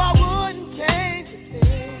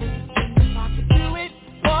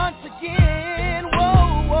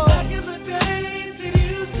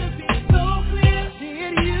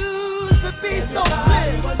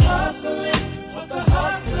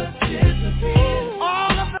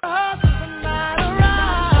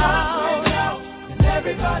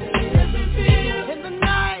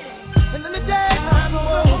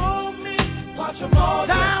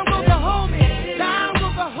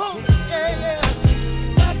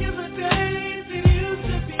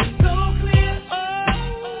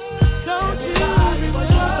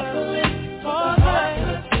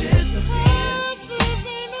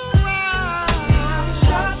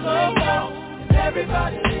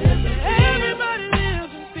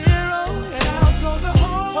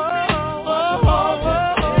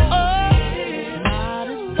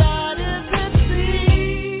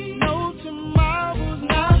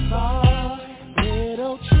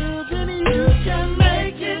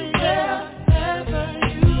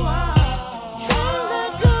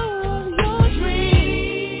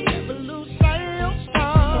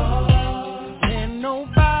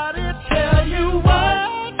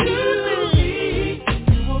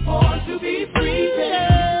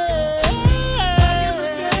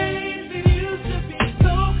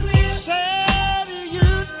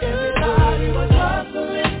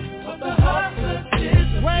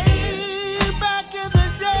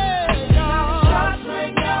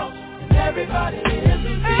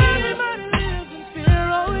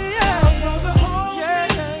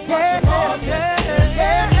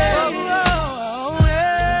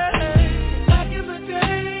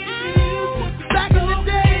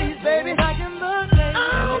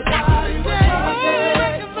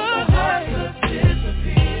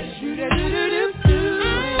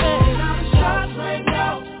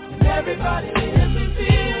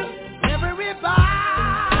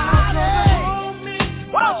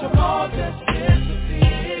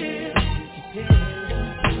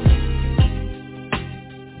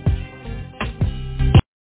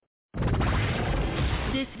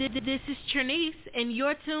Trinice, and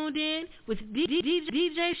you're tuned in with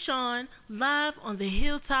DJ Shaun live on the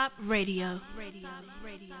Hilltop Radio.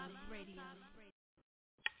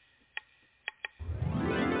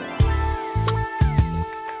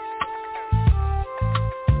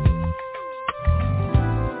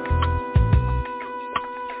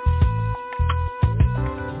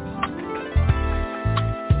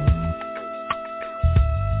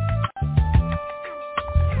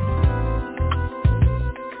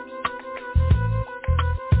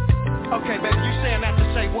 Okay, baby, you saying that to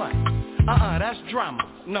say what? That's drama.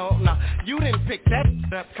 No, you didn't pick that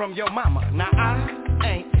up from your mama. Now I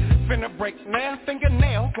ain't finna break nail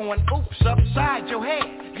fingernail going oops upside your head.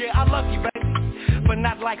 Yeah, I love you, baby, but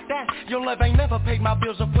not like that. Your love ain't never paid my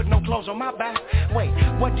bills or put no clothes on my back. Wait,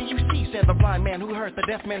 what do you see? Said the blind man who heard the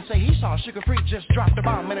deaf man say he saw Sugar Free just dropped a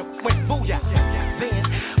bomb and it went booyah.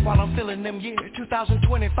 Then, while I'm feeling them year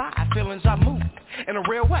 2025 feelings, I move in a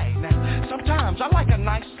real way. Now, sometimes I like a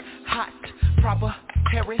nice, hot, proper,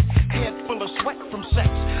 hairy, head full of sweat from sex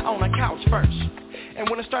on a couch first. And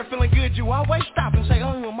when I start feeling good, you always stop and say,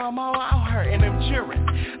 oh, mama, I'll hurt, and them cheering.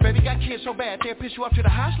 Baby got kids so bad, they'll piss you up to the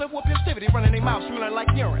highest level of festivity, running their mouth smelling like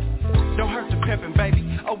urine. Don't hurt the pimpin',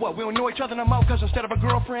 baby. Oh, what, we don't know each other no more, cause instead of a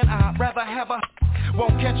girlfriend, I'd rather have a...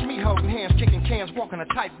 Won't catch me holding hands, kicking cans, walking a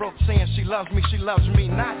tightrope, saying she loves me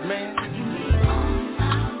not, man. On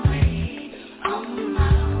my way, on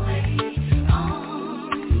my way,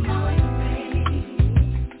 on my way.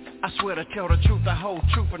 I swear to tell the truth, the whole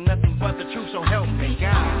truth, and nothing but the truth, so help me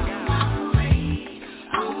God. On my way,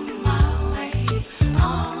 on my way,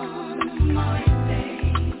 on my way.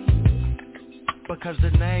 Because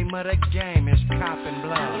the name of the game is copping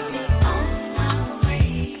blood. On my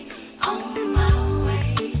way, on my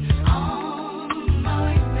way, on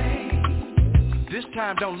my way. This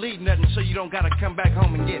time don't leave nothing so you don't gotta come back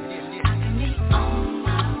home and get it. I can be on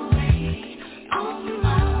my way, on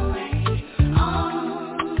my way,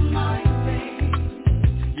 on my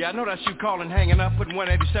way. Yeah, I know that's you calling, hanging up, putting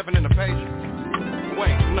 187 in the page.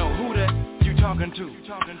 Wait, no, who that you talking to?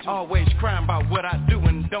 Always crying about what I do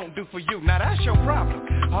and don't do for you. Now that's your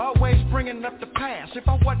problem. Always bringing up the past. If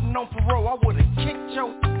I wasn't on parole, I would've kicked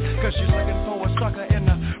your... Cause you're looking for a sucker in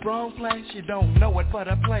the wrong place. You don't know it, but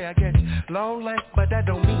a player gets lonely. But that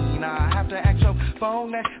don't mean I have to act so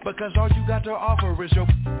phony, because all you got to offer is your...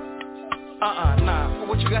 Nah,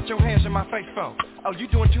 what you got your hands in my face for? Oh, you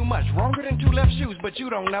doing too much, wronger than two left shoes, but you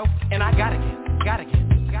don't know. And I gotta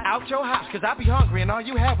get out your house, cause I be hungry, and all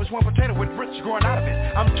you have is one potato with roots growing out of it.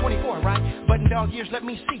 I'm 24, right? But in dog years, let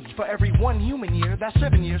me see. For every 1 human year, that's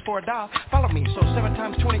 7 years for a dog. Follow me, so 7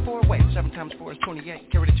 times 24, wait, 7 times 4 is 28.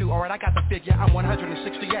 Carry the 2, alright, I got the figure, I'm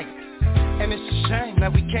 168. And it's a shame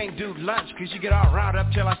that we can't do lunch, cause you get all riled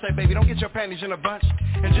up till I say, baby, don't get your panties in a bunch.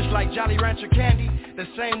 And just like Jolly Rancher candy, the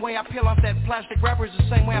same way I peel off that plastic wrapper is the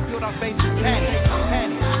same way I peeled off baby candy. On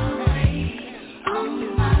my way,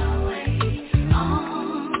 on my way,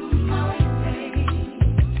 on my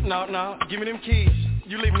way. No, give me them keys.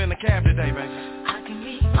 You leaving in the cab today, baby. I can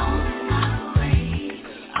be on my way,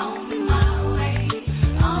 on my way,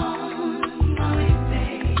 on my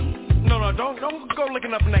way. No, don't go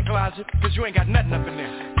looking up in that closet, cause you ain't got nothing up in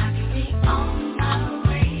there. I can be on my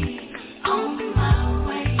way, on my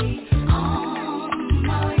way, on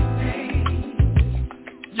my way.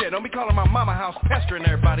 Yeah, don't be calling my mama house pestering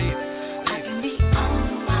everybody. I can be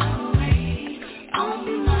on my way,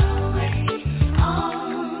 on my way,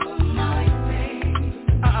 on my way.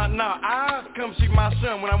 No, I'll come see my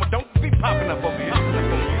son when don't be popping up over here.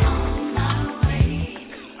 On my way,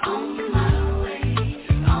 on my way,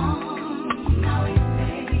 on my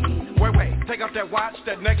way. Wait, take off that watch,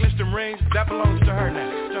 that necklace, them rings, that belongs to her now.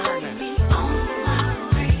 On my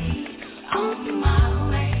way, on my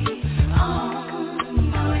way,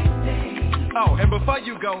 on my way. Oh, and before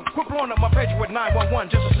you go, quit blowing up my page with 911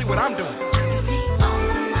 just to see what I'm doing.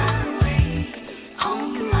 On my way,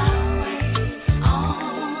 on my way,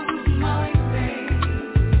 on my way.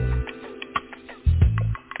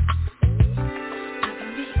 I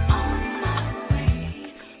can be on my way,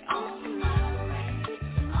 on my way,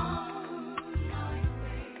 on my way.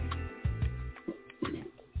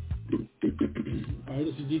 All right,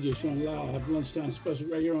 this is DJ Shaun Live, lunchtime special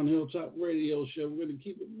right here on the Hilltop Radio Show. We're going to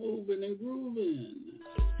keep it moving and grooving.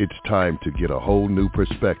 It's time to get a whole new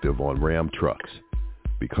perspective on Ram trucks.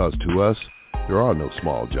 Because to us, there are no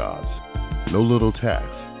small jobs, no little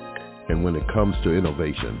tasks. And when it comes to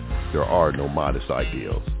innovation, there are no modest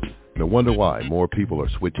ideals. No wonder why more people are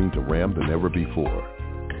switching to Ram than ever before.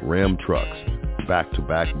 Ram Trucks,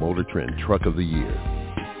 back-to-back Motor Trend Truck of the Year.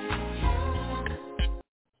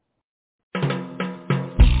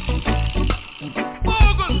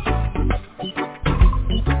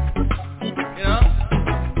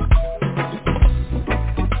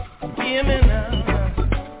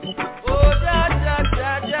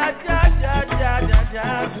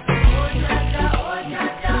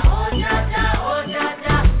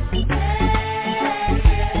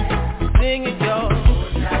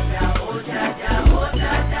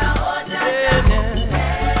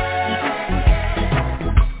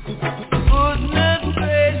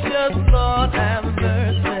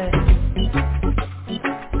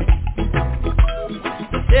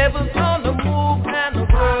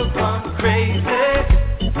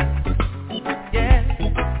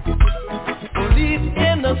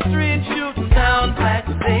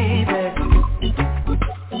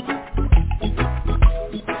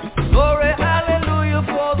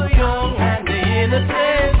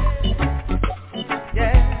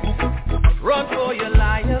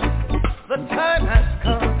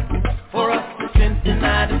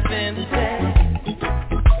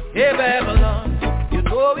 Hey Babylon, you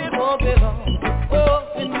know it won't be long. Oh,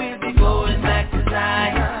 and we'll be going back to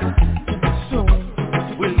Zion.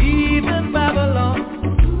 Soon we're leaving Babylon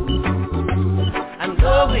and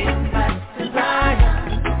going back to Zion.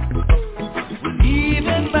 We're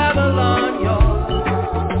leaving Babylon,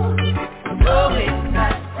 y'all. Going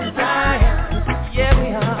back to Zion. Yeah, we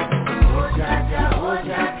are. Oh, Jaja, oh,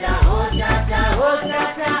 Jaja, oh, Jaja, oh,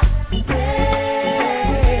 Jaja.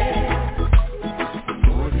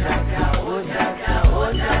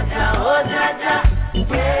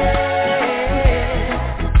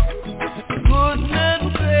 Goodness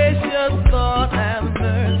gracious Lord have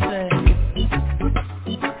mercy.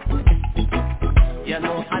 You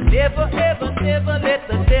know I never ever never let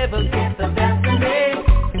the devil get the best of me.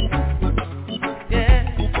 Yeah,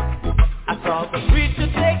 I saw the preacher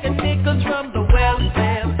taking nickels from the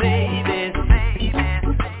welfare babies.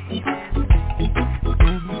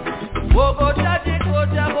 Oh, go judge,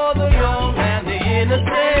 for the young and the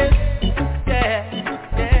innocent. Yeah,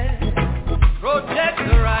 yeah. Protect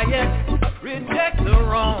the riot, reject the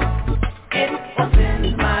wrong. It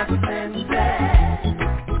opens my senses.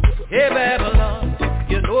 Hey Babylon,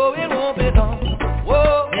 you know it won't be long.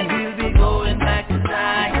 Whoa, and we'll be going back to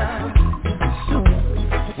Zion.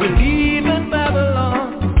 We're leaving Babylon,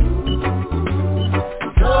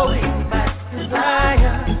 going back to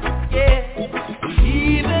Zion. Yeah, we're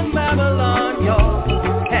leaving Babylon, y'all.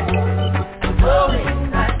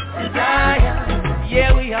 Going back to Zion.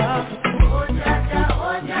 Yeah, we are. Oh, Jaja,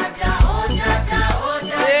 oh, Jaja, oh, Jaja, oh,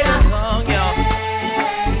 Jaja. Say the song, y'all.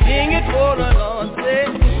 Sing it for the Lord. Say,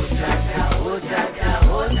 oh, Jaja, oh, Jaja,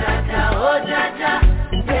 oh, Jaja, oh, Jaja.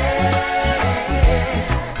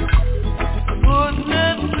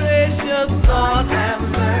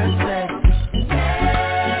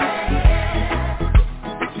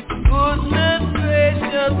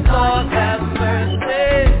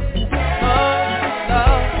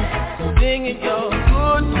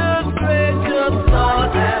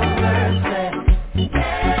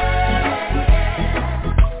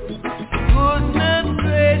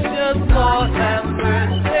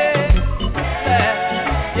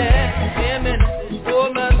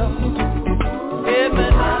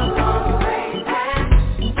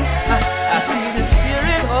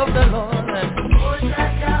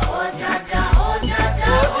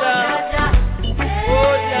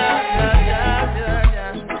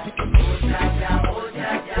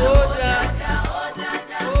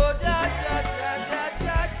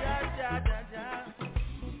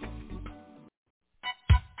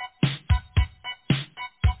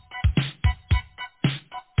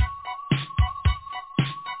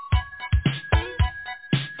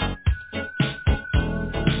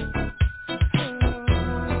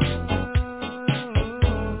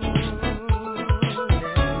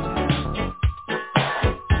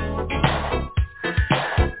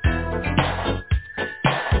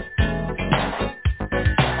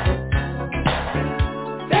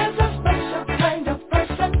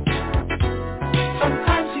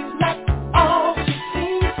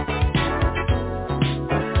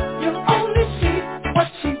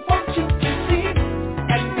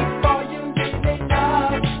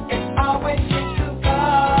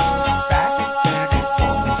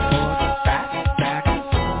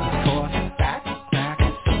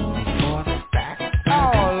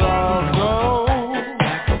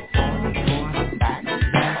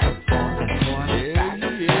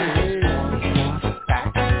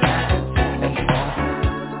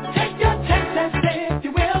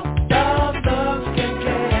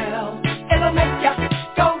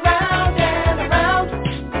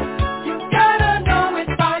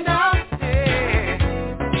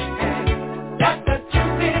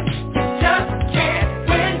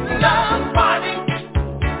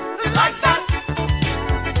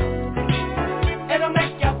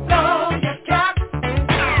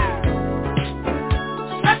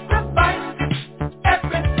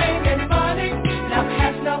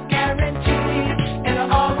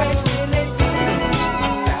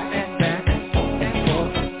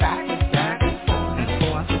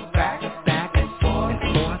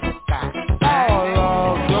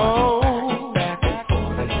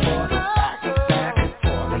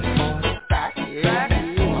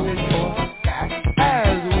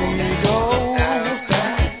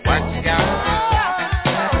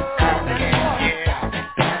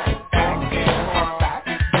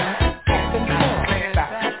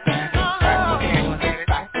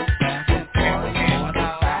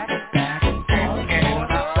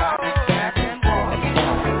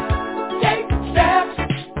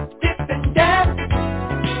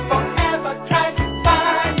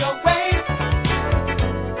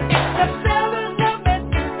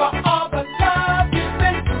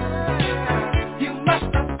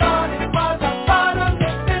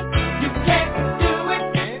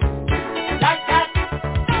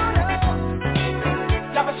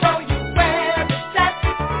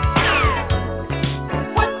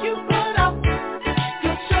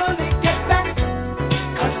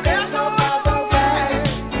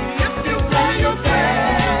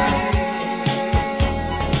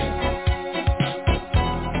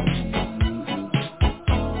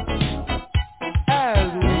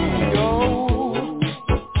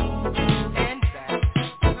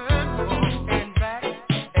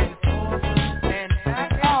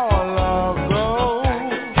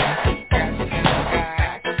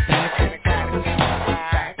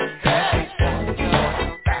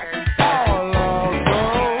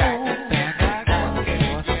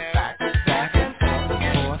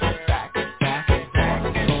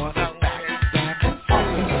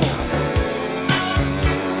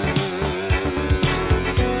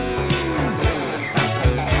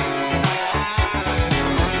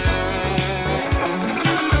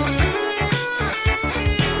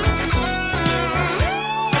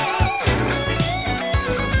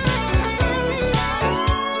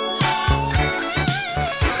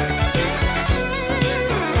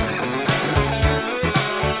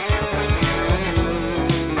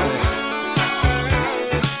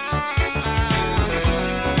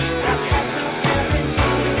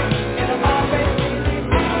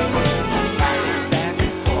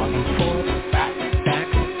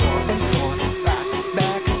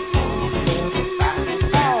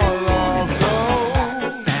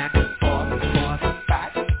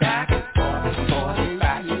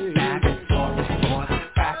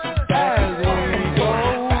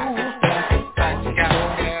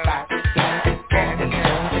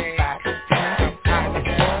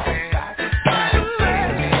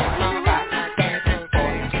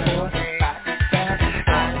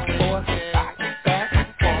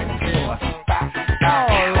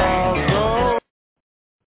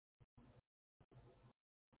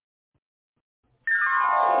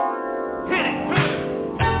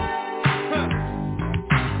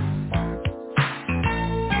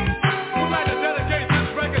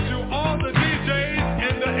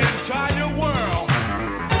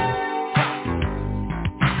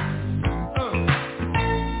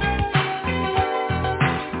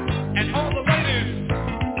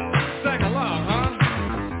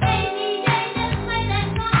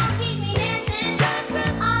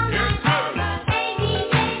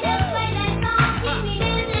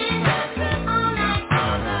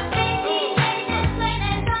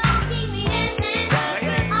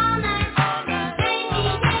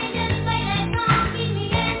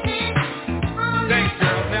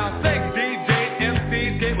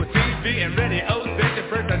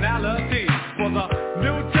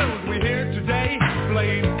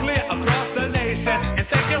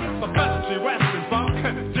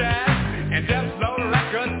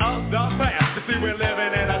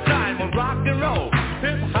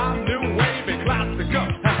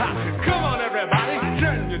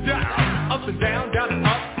 it down, up and down, down and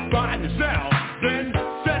up, find yourself, then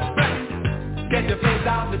set back, get your face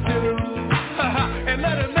out the tube, and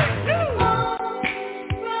let it make you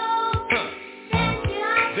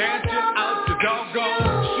dance you out the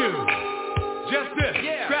doggone shoe. Just this,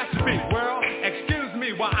 scratch your feet, world, excuse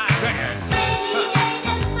me while I dance.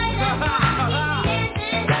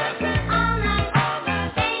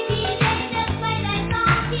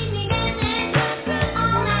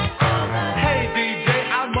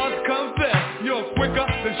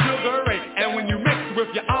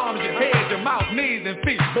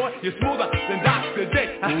 You're smoother than Dr.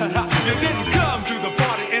 J. You didn't come to the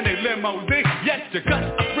party in a limousine, yet you cut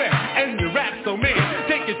a thread and you rap so mean.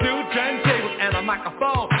 Take you to turntables and a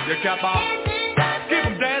microphone. You kept on, keep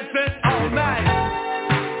them dancing all night.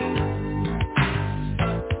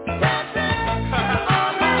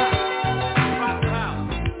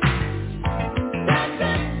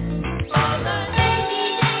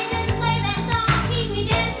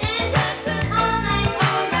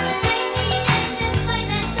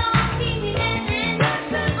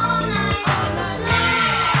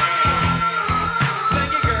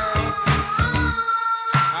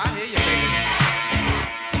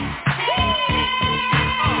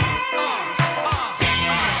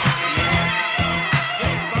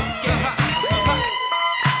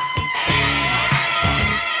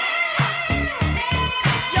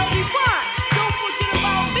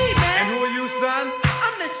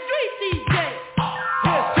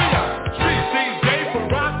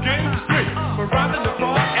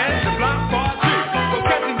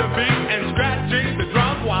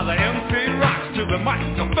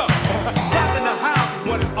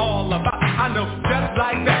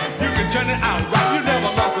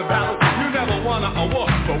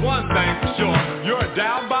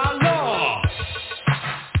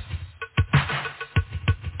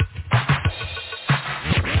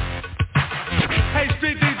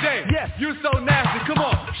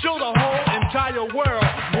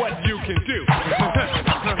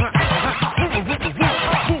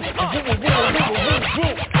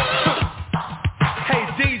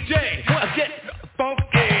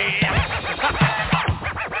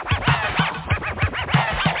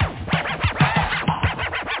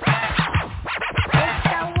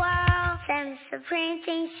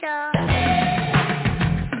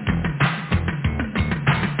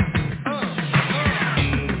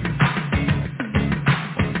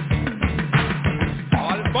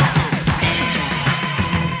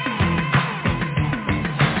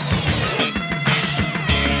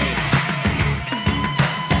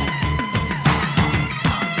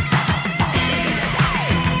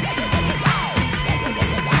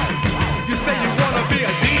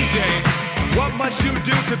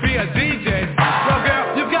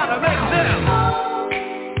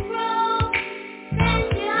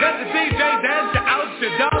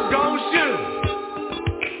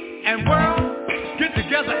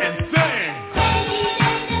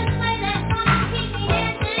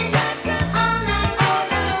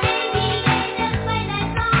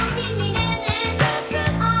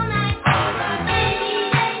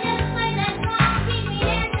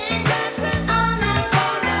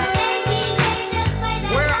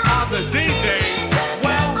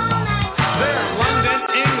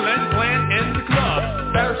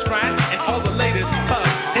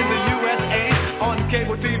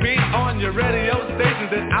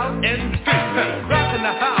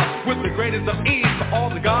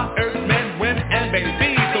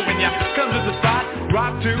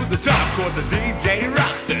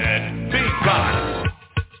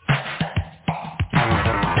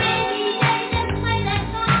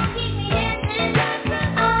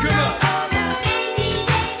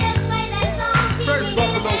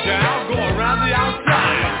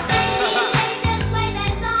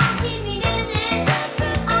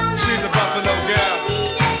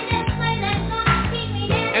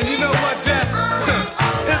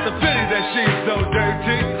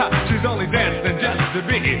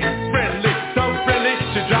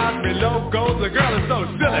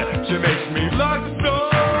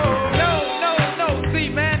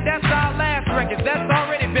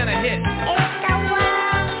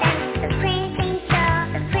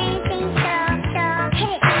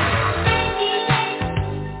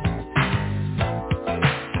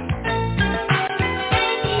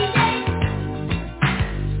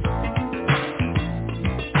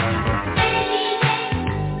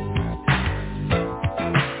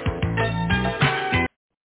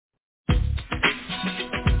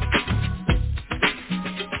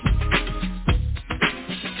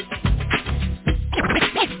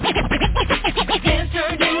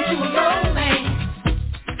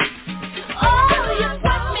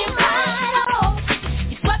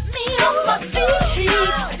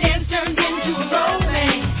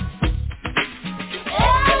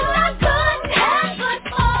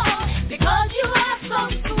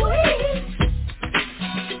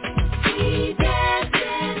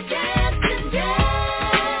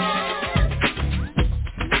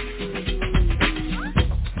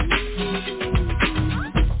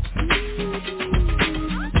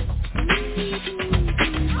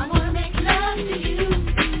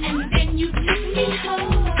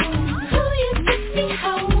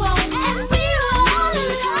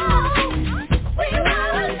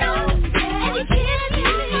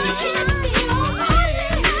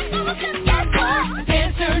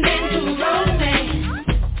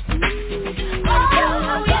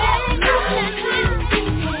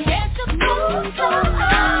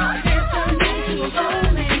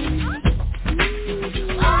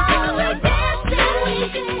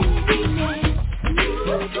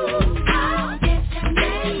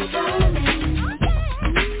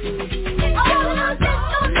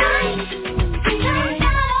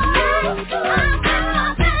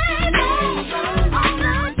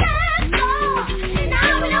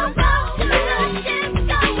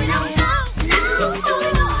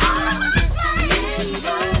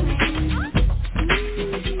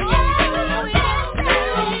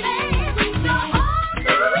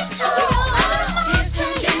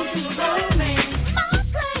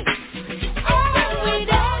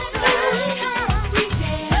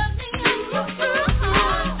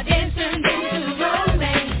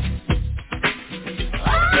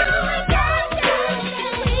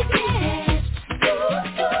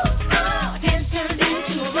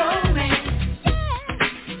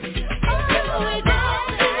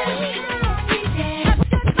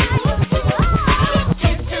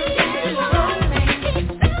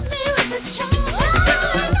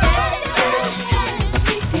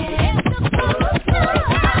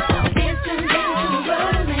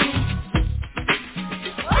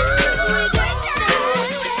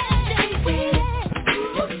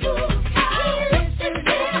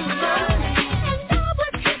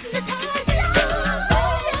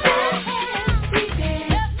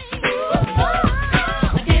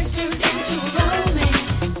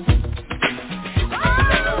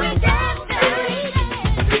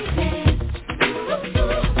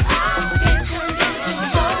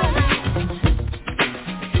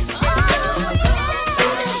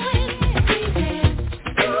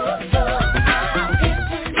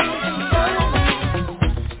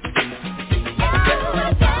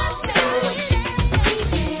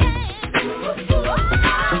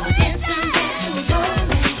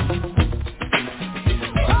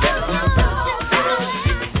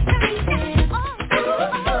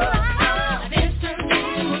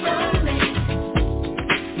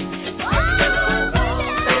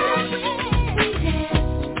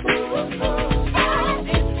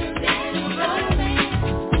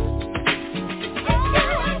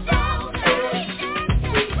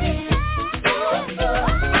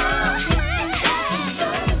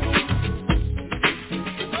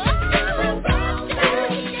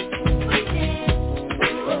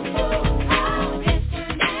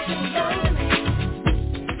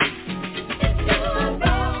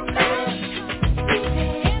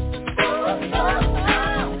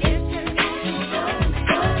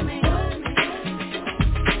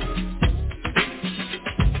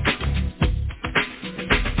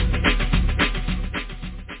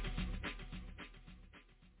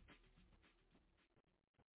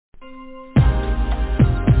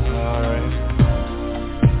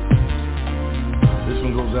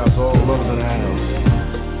 house.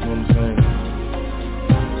 You know what I'm saying?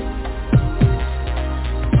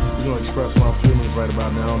 We're gonna express my feelings right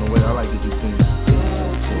about now on the way I like to do things.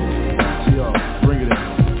 See y'all, bring it in.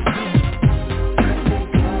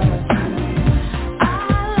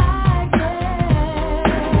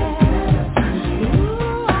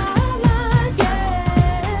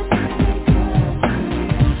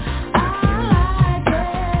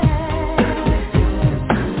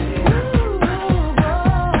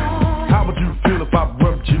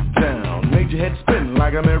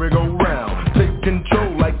 Like a merry-go-round, take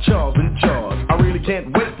control like Charles in Charge. I really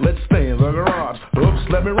can't wait, let's stay in the garage. Oops,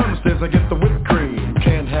 let me run the stairs, I get the whipped cream.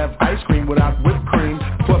 Can't have ice cream without whipped cream,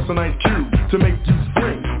 plus an ice cube to make you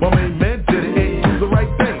scream. My main man did it and do the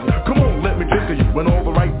right thing. Come on, let me tickle you in all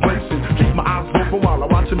the right places. Keep my eyes open while I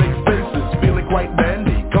watch you make faces. Feeling quite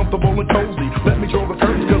dandy, comfortable and cozy. Let me draw the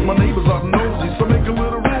curtains cause my neighbors are nosy. So make a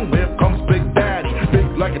little room, here comes Big Daddy.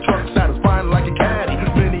 Big like a truck, satisfying like a caddy.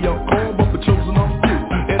 Many are called, but the chosen are few.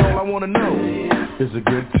 And all I wanna know, is it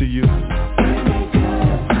good to you?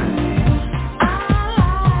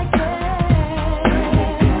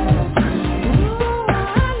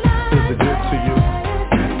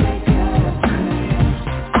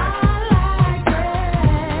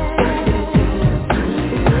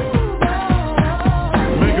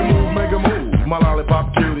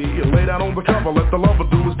 Let the lover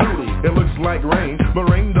do his duty. It looks like rain, but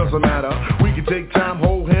rain doesn't matter. We can take time,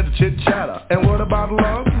 hold hands, and chit chatter. And what about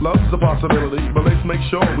love? Love's a possibility, but let's make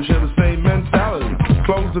sure we share the same mentality.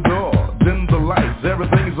 Close the door, dim the lights.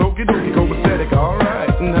 Everything is okie dokie, copacetic, alright.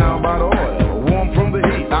 And how about oil? Warm from the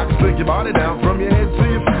heat. I can slick your body down from your head to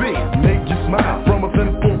your feet. Make you smile from a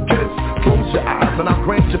simple kiss. Close your eyes and I'll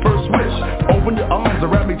grant your first wish. Open your arms and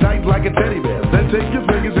wrap me tight like a teddy bear. Then take your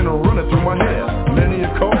fingers and run it through my hair. Many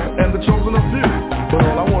are called and the chosen are few. But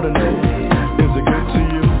all I wanna know, is it good to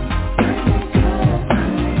you?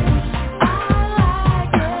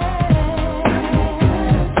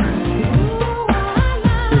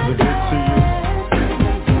 Is it good to you?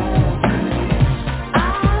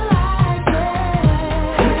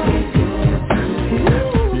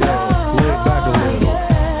 Yeah, lay it back a little.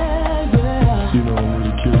 You know, I'm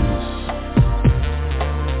really curious.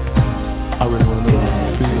 I really wanna know how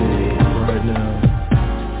you feel right now.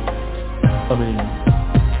 I mean,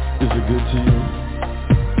 is it good to you?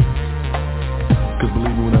 Cause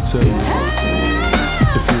believe me when I tell you,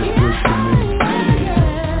 it feels good to me.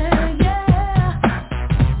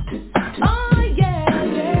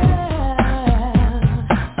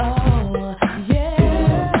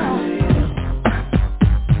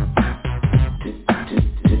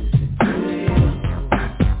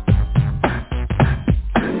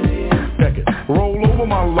 Roll over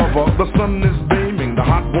my lover, the sun is beaming, the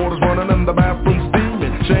hot water's running and the bathroom's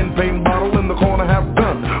steaming. Champagne bottle in the corner half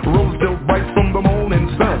done, rose still bright from the morning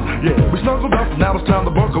sun. Yeah, we snuggled up, now it's time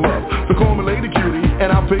to buckle up. So call me Lady Cutie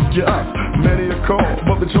and I'll pick you up. Many a call,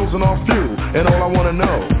 but the chosen are few. And all I wanna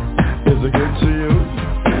know, is it good to you?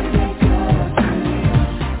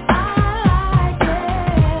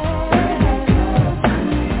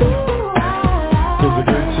 Is it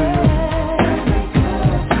good to you?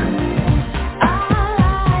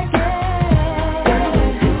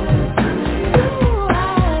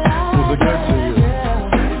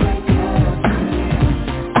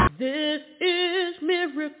 This is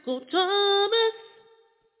Miracle Thomas,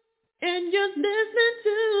 and you're listening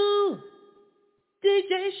to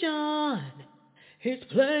DJ Shaun. He's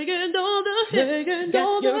playing on the hit,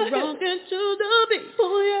 got you rocking to the beat.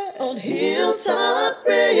 Oh yeah, on Hilltop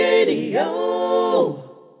Radio.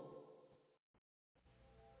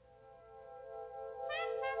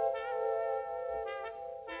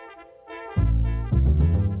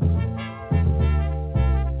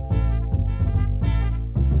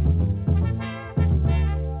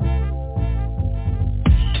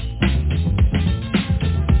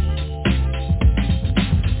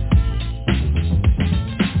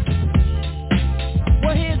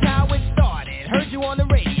 Well, here's how it started. Heard you on the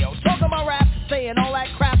radio, talking about rap, saying all that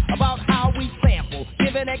crap about how we sample,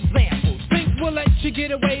 giving examples. Think we'll let you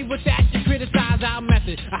get away with that? You criticize our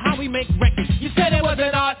method of how we make records. You said it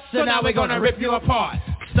wasn't art, so now we're gonna rip you apart.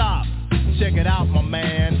 Stop, check it out, my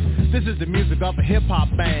man. This is the music of a hip-hop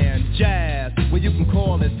band. Jazz, well you can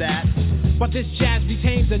call it that. But this jazz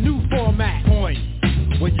retains a new format. Point,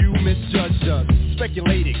 when you misjudged us,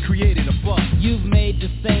 speculated, created a fuss. You've made the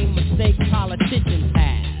same mistake politicians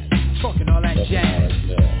have. Talking all that jazz.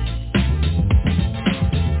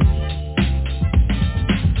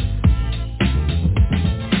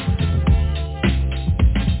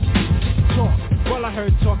 Talk, well I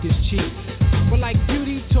heard talk is cheap. But like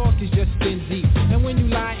beauty, talk is just skin deep. And when you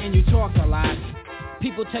lie and you talk talk a lot.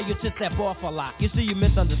 People tell you to step off a lot. You see, you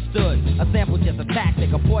misunderstood. A sample just a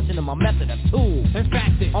tactic, a portion of my method, a tool. In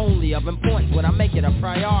fact, it's only of importance when I make it a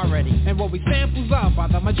priority. And what we samples are by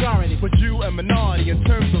the majority. But you a minority in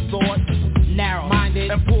terms of thought. Narrow-minded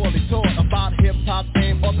and poorly taught about hip-hop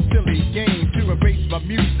fame or the silly game. To erase my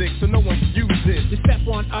music so no one can use it. You step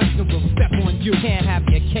on us and we'll step on you. Can't have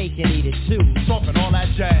your cake and eat it too. Talking all that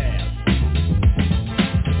jazz.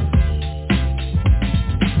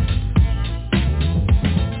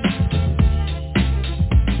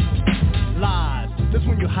 That's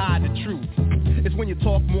when you hide the truth. It's when you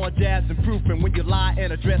talk more jazz than proof. And when you lie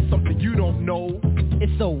and address something you don't know.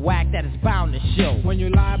 It's so whack that it's bound to show. When you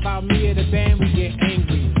lie about me or the band, we get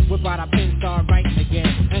angry. Whip out our pen, start writing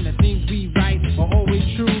again. And the things we write are always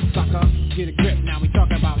true. Sucker, get a grip, now we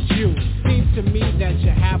talking about you. Seems to me that you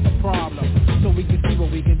have a problem. So we can see what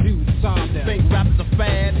we can do to solve them. Think rap's a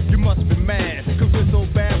fad? You must be mad. Cause we're so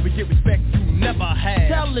bad we get respect you never had.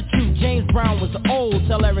 Tell the truth, James Brown was old.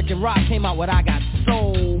 Tell Eric and Rock came out with I Got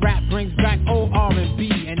Soul. Rap brings back old R&B.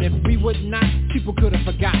 And if we would not, people could have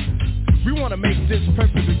forgotten. We want to make this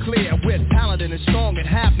perfectly clear. We're talented and strong and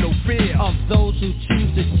have no fear of those who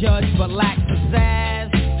choose to judge but lack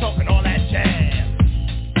pizzazz. Talking all that jazz.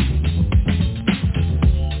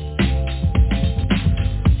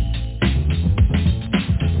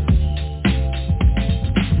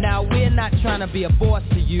 Now we're not trying to be a boss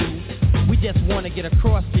to you. We just want to get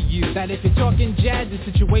across to you that if you're talking jazz, the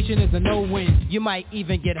situation is a no-win. You might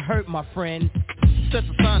even get hurt, my friend.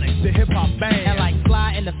 Sonic, the hip-hop band. And like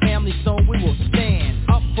Sly and the Family Stone, we will stand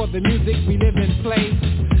up for the music we live and play,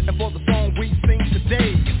 and for the song we sing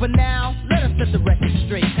today. For now, let us set the record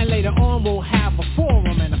straight, and later on we'll have a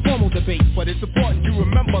forum and a formal debate. But it's important you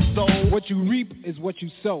remember though, what you reap is what you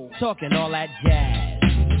sow. Talking all that jazz.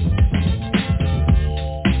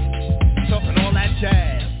 Talking all that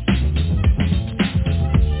jazz.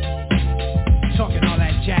 Talking all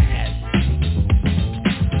that jazz.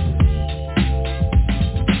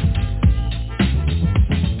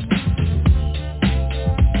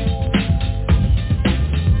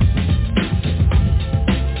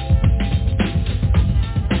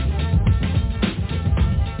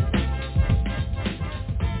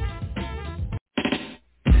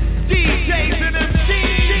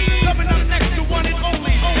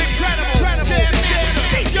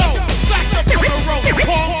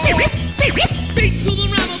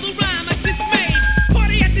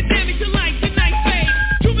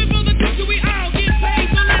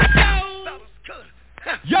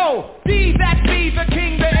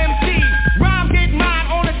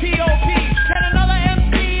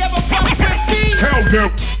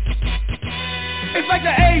 It's like the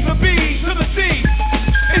A, the B, to the C.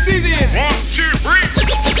 It's easy as 1, 2, 3.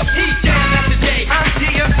 Each day after day, I'm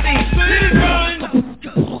DMC. So it is run.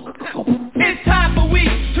 It's time for week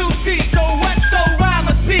 2C. So what? So rhyme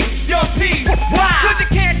or speak your P. Why? Cause you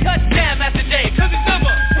can't touch jam after day. Cause it's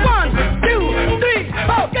number 1, 2, 3,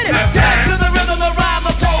 4. Get it. Dance to the rhythm of rhyme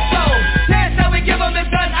or flow. Dance how we give them this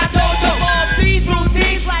done. I told you all these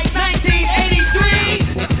routines like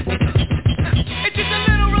 1983. It's just a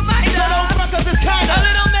little reminder. So don't fuck up this kind of. A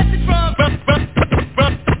little message from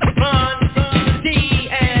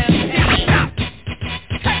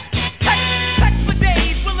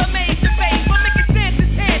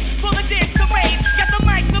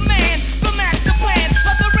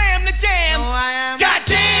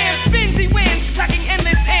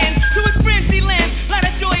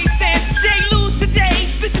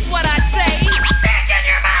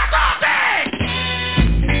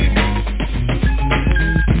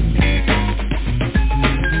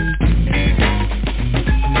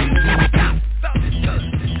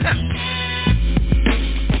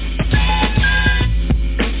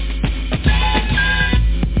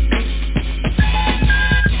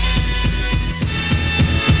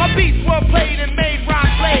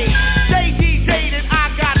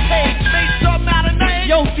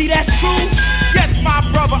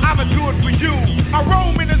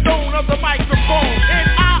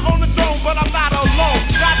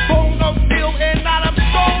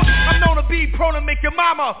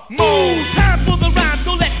move. Time for the rhyme,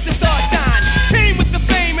 so let's just start shine. Came with the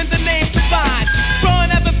fame and the name's divine.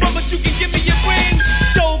 Run ever from but you can give me your ring.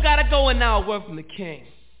 Show gotta go and now a word from the king.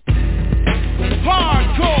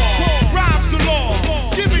 Hardcore, rhymes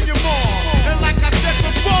galore, giving you more. And like I said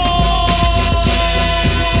before,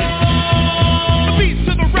 the beat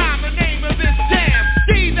to the rhyme, the name of this jam.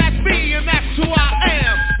 D, that's me and that's who I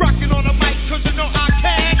am. Rocking on the mic cause you know I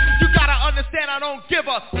can. You gotta understand I don't give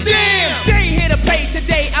a damn. They here to play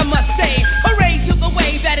today, I must say. Hooray to the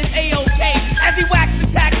way that is A-OK. As he wax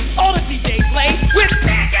attacks, all the DJs play with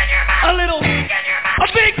Bang in your mouth.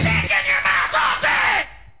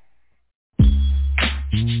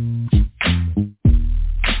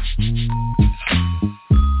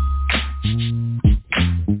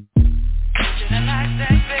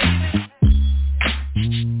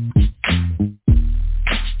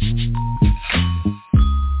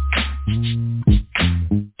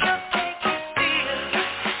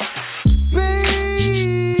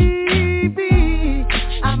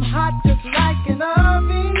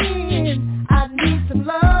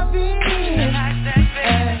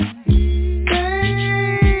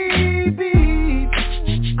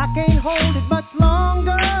 it much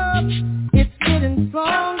longer. It's getting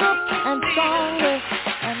stronger and stronger.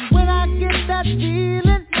 And when I get that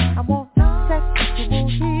feeling, I want sexual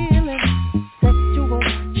healing. Sexual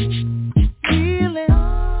healing.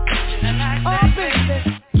 Oh baby,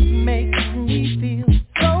 makes me feel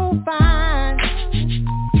so fine.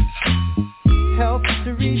 Helps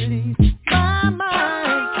to release my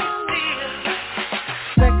mind.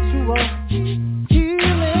 Sexual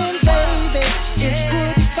healing, baby, it's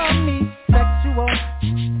good for me. Sexual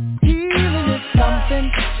healing is something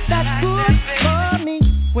that's good for me.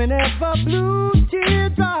 Whenever blue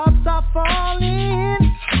teardrops are falling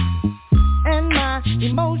and my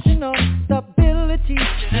emotional stability is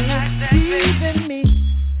leaving me,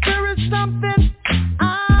 there is something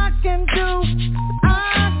I can do.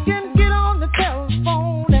 I can get on the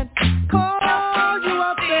telephone and call you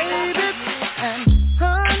up, baby. And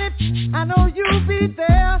honey, I know you'll be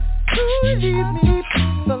there to relieve me.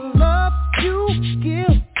 The love you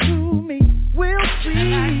give to me will free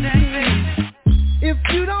me. If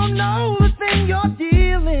you don't know the thing you're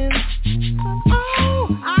dealing, oh,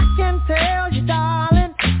 I can tell you,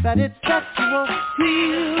 darling, that it's sexual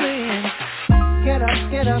healing. Get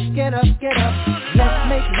up, get up, get up, get up. Let's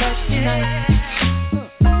make love tonight.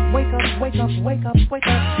 Wake up, wake up, wake up, wake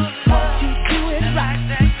up. 'Cause you do it right.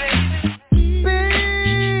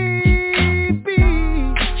 Baby,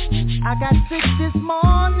 I got sick this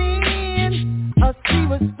morning. A sea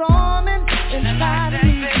was storming inside of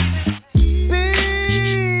me. Baby,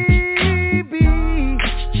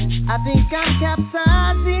 I think I'm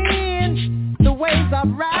capsizing. The waves are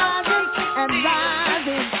rising and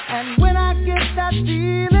rising. And when I get that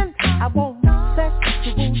feeling, I want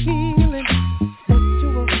sexual healing.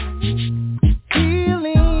 Sexual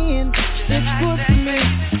healing. It's good to me.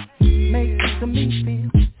 Makes me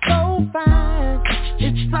feel so fine.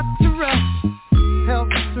 It's such a rush.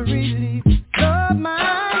 Helps to relieve the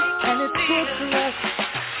mind. And it's good for us.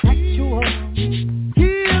 Sexual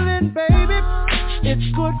healing, baby. It's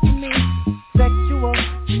good for me. Sexual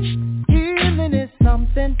healing is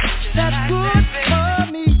something that's good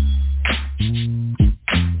for me.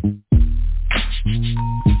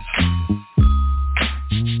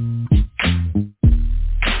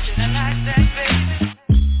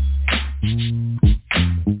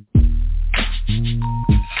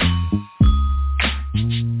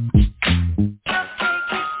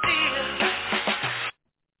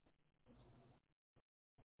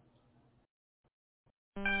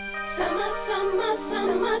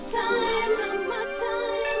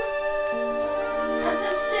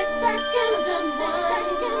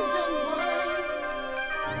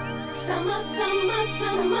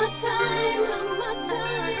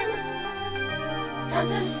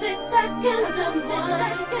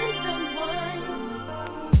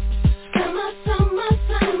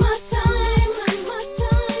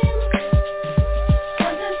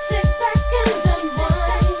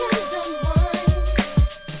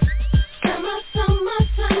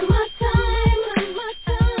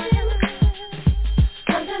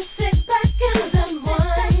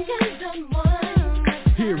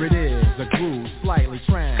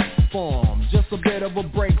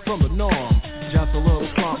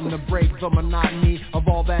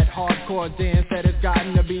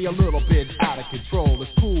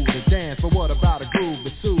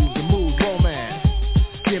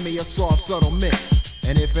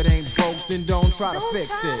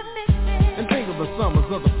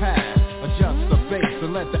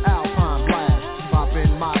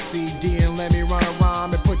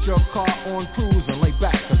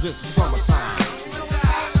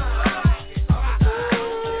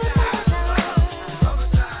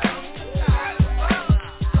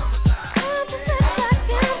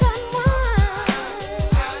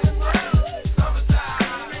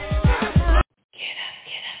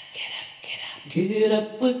 Get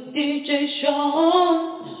up with DJ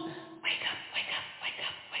Shaun. Wake up, wake up, wake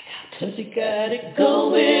up, wake up. 'Cause he got it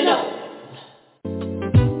going on.